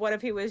 what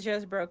if he was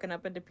just broken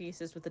up into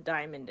pieces with a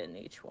diamond in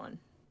each one?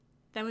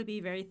 That would be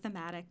very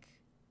thematic.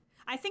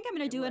 I think I'm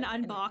gonna do an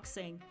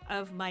unboxing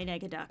of my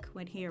Negaduck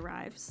when he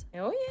arrives.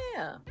 Oh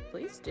yeah,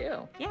 please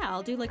do. Yeah,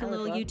 I'll do like a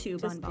little YouTube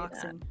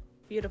unboxing.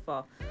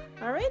 Beautiful.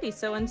 Alrighty,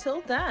 so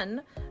until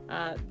then,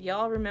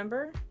 y'all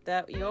remember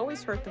that you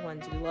always hurt the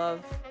ones you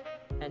love,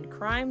 and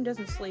crime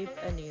doesn't sleep,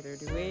 and neither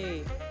do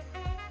we.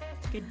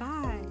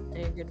 Goodbye.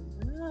 And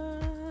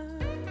goodbye.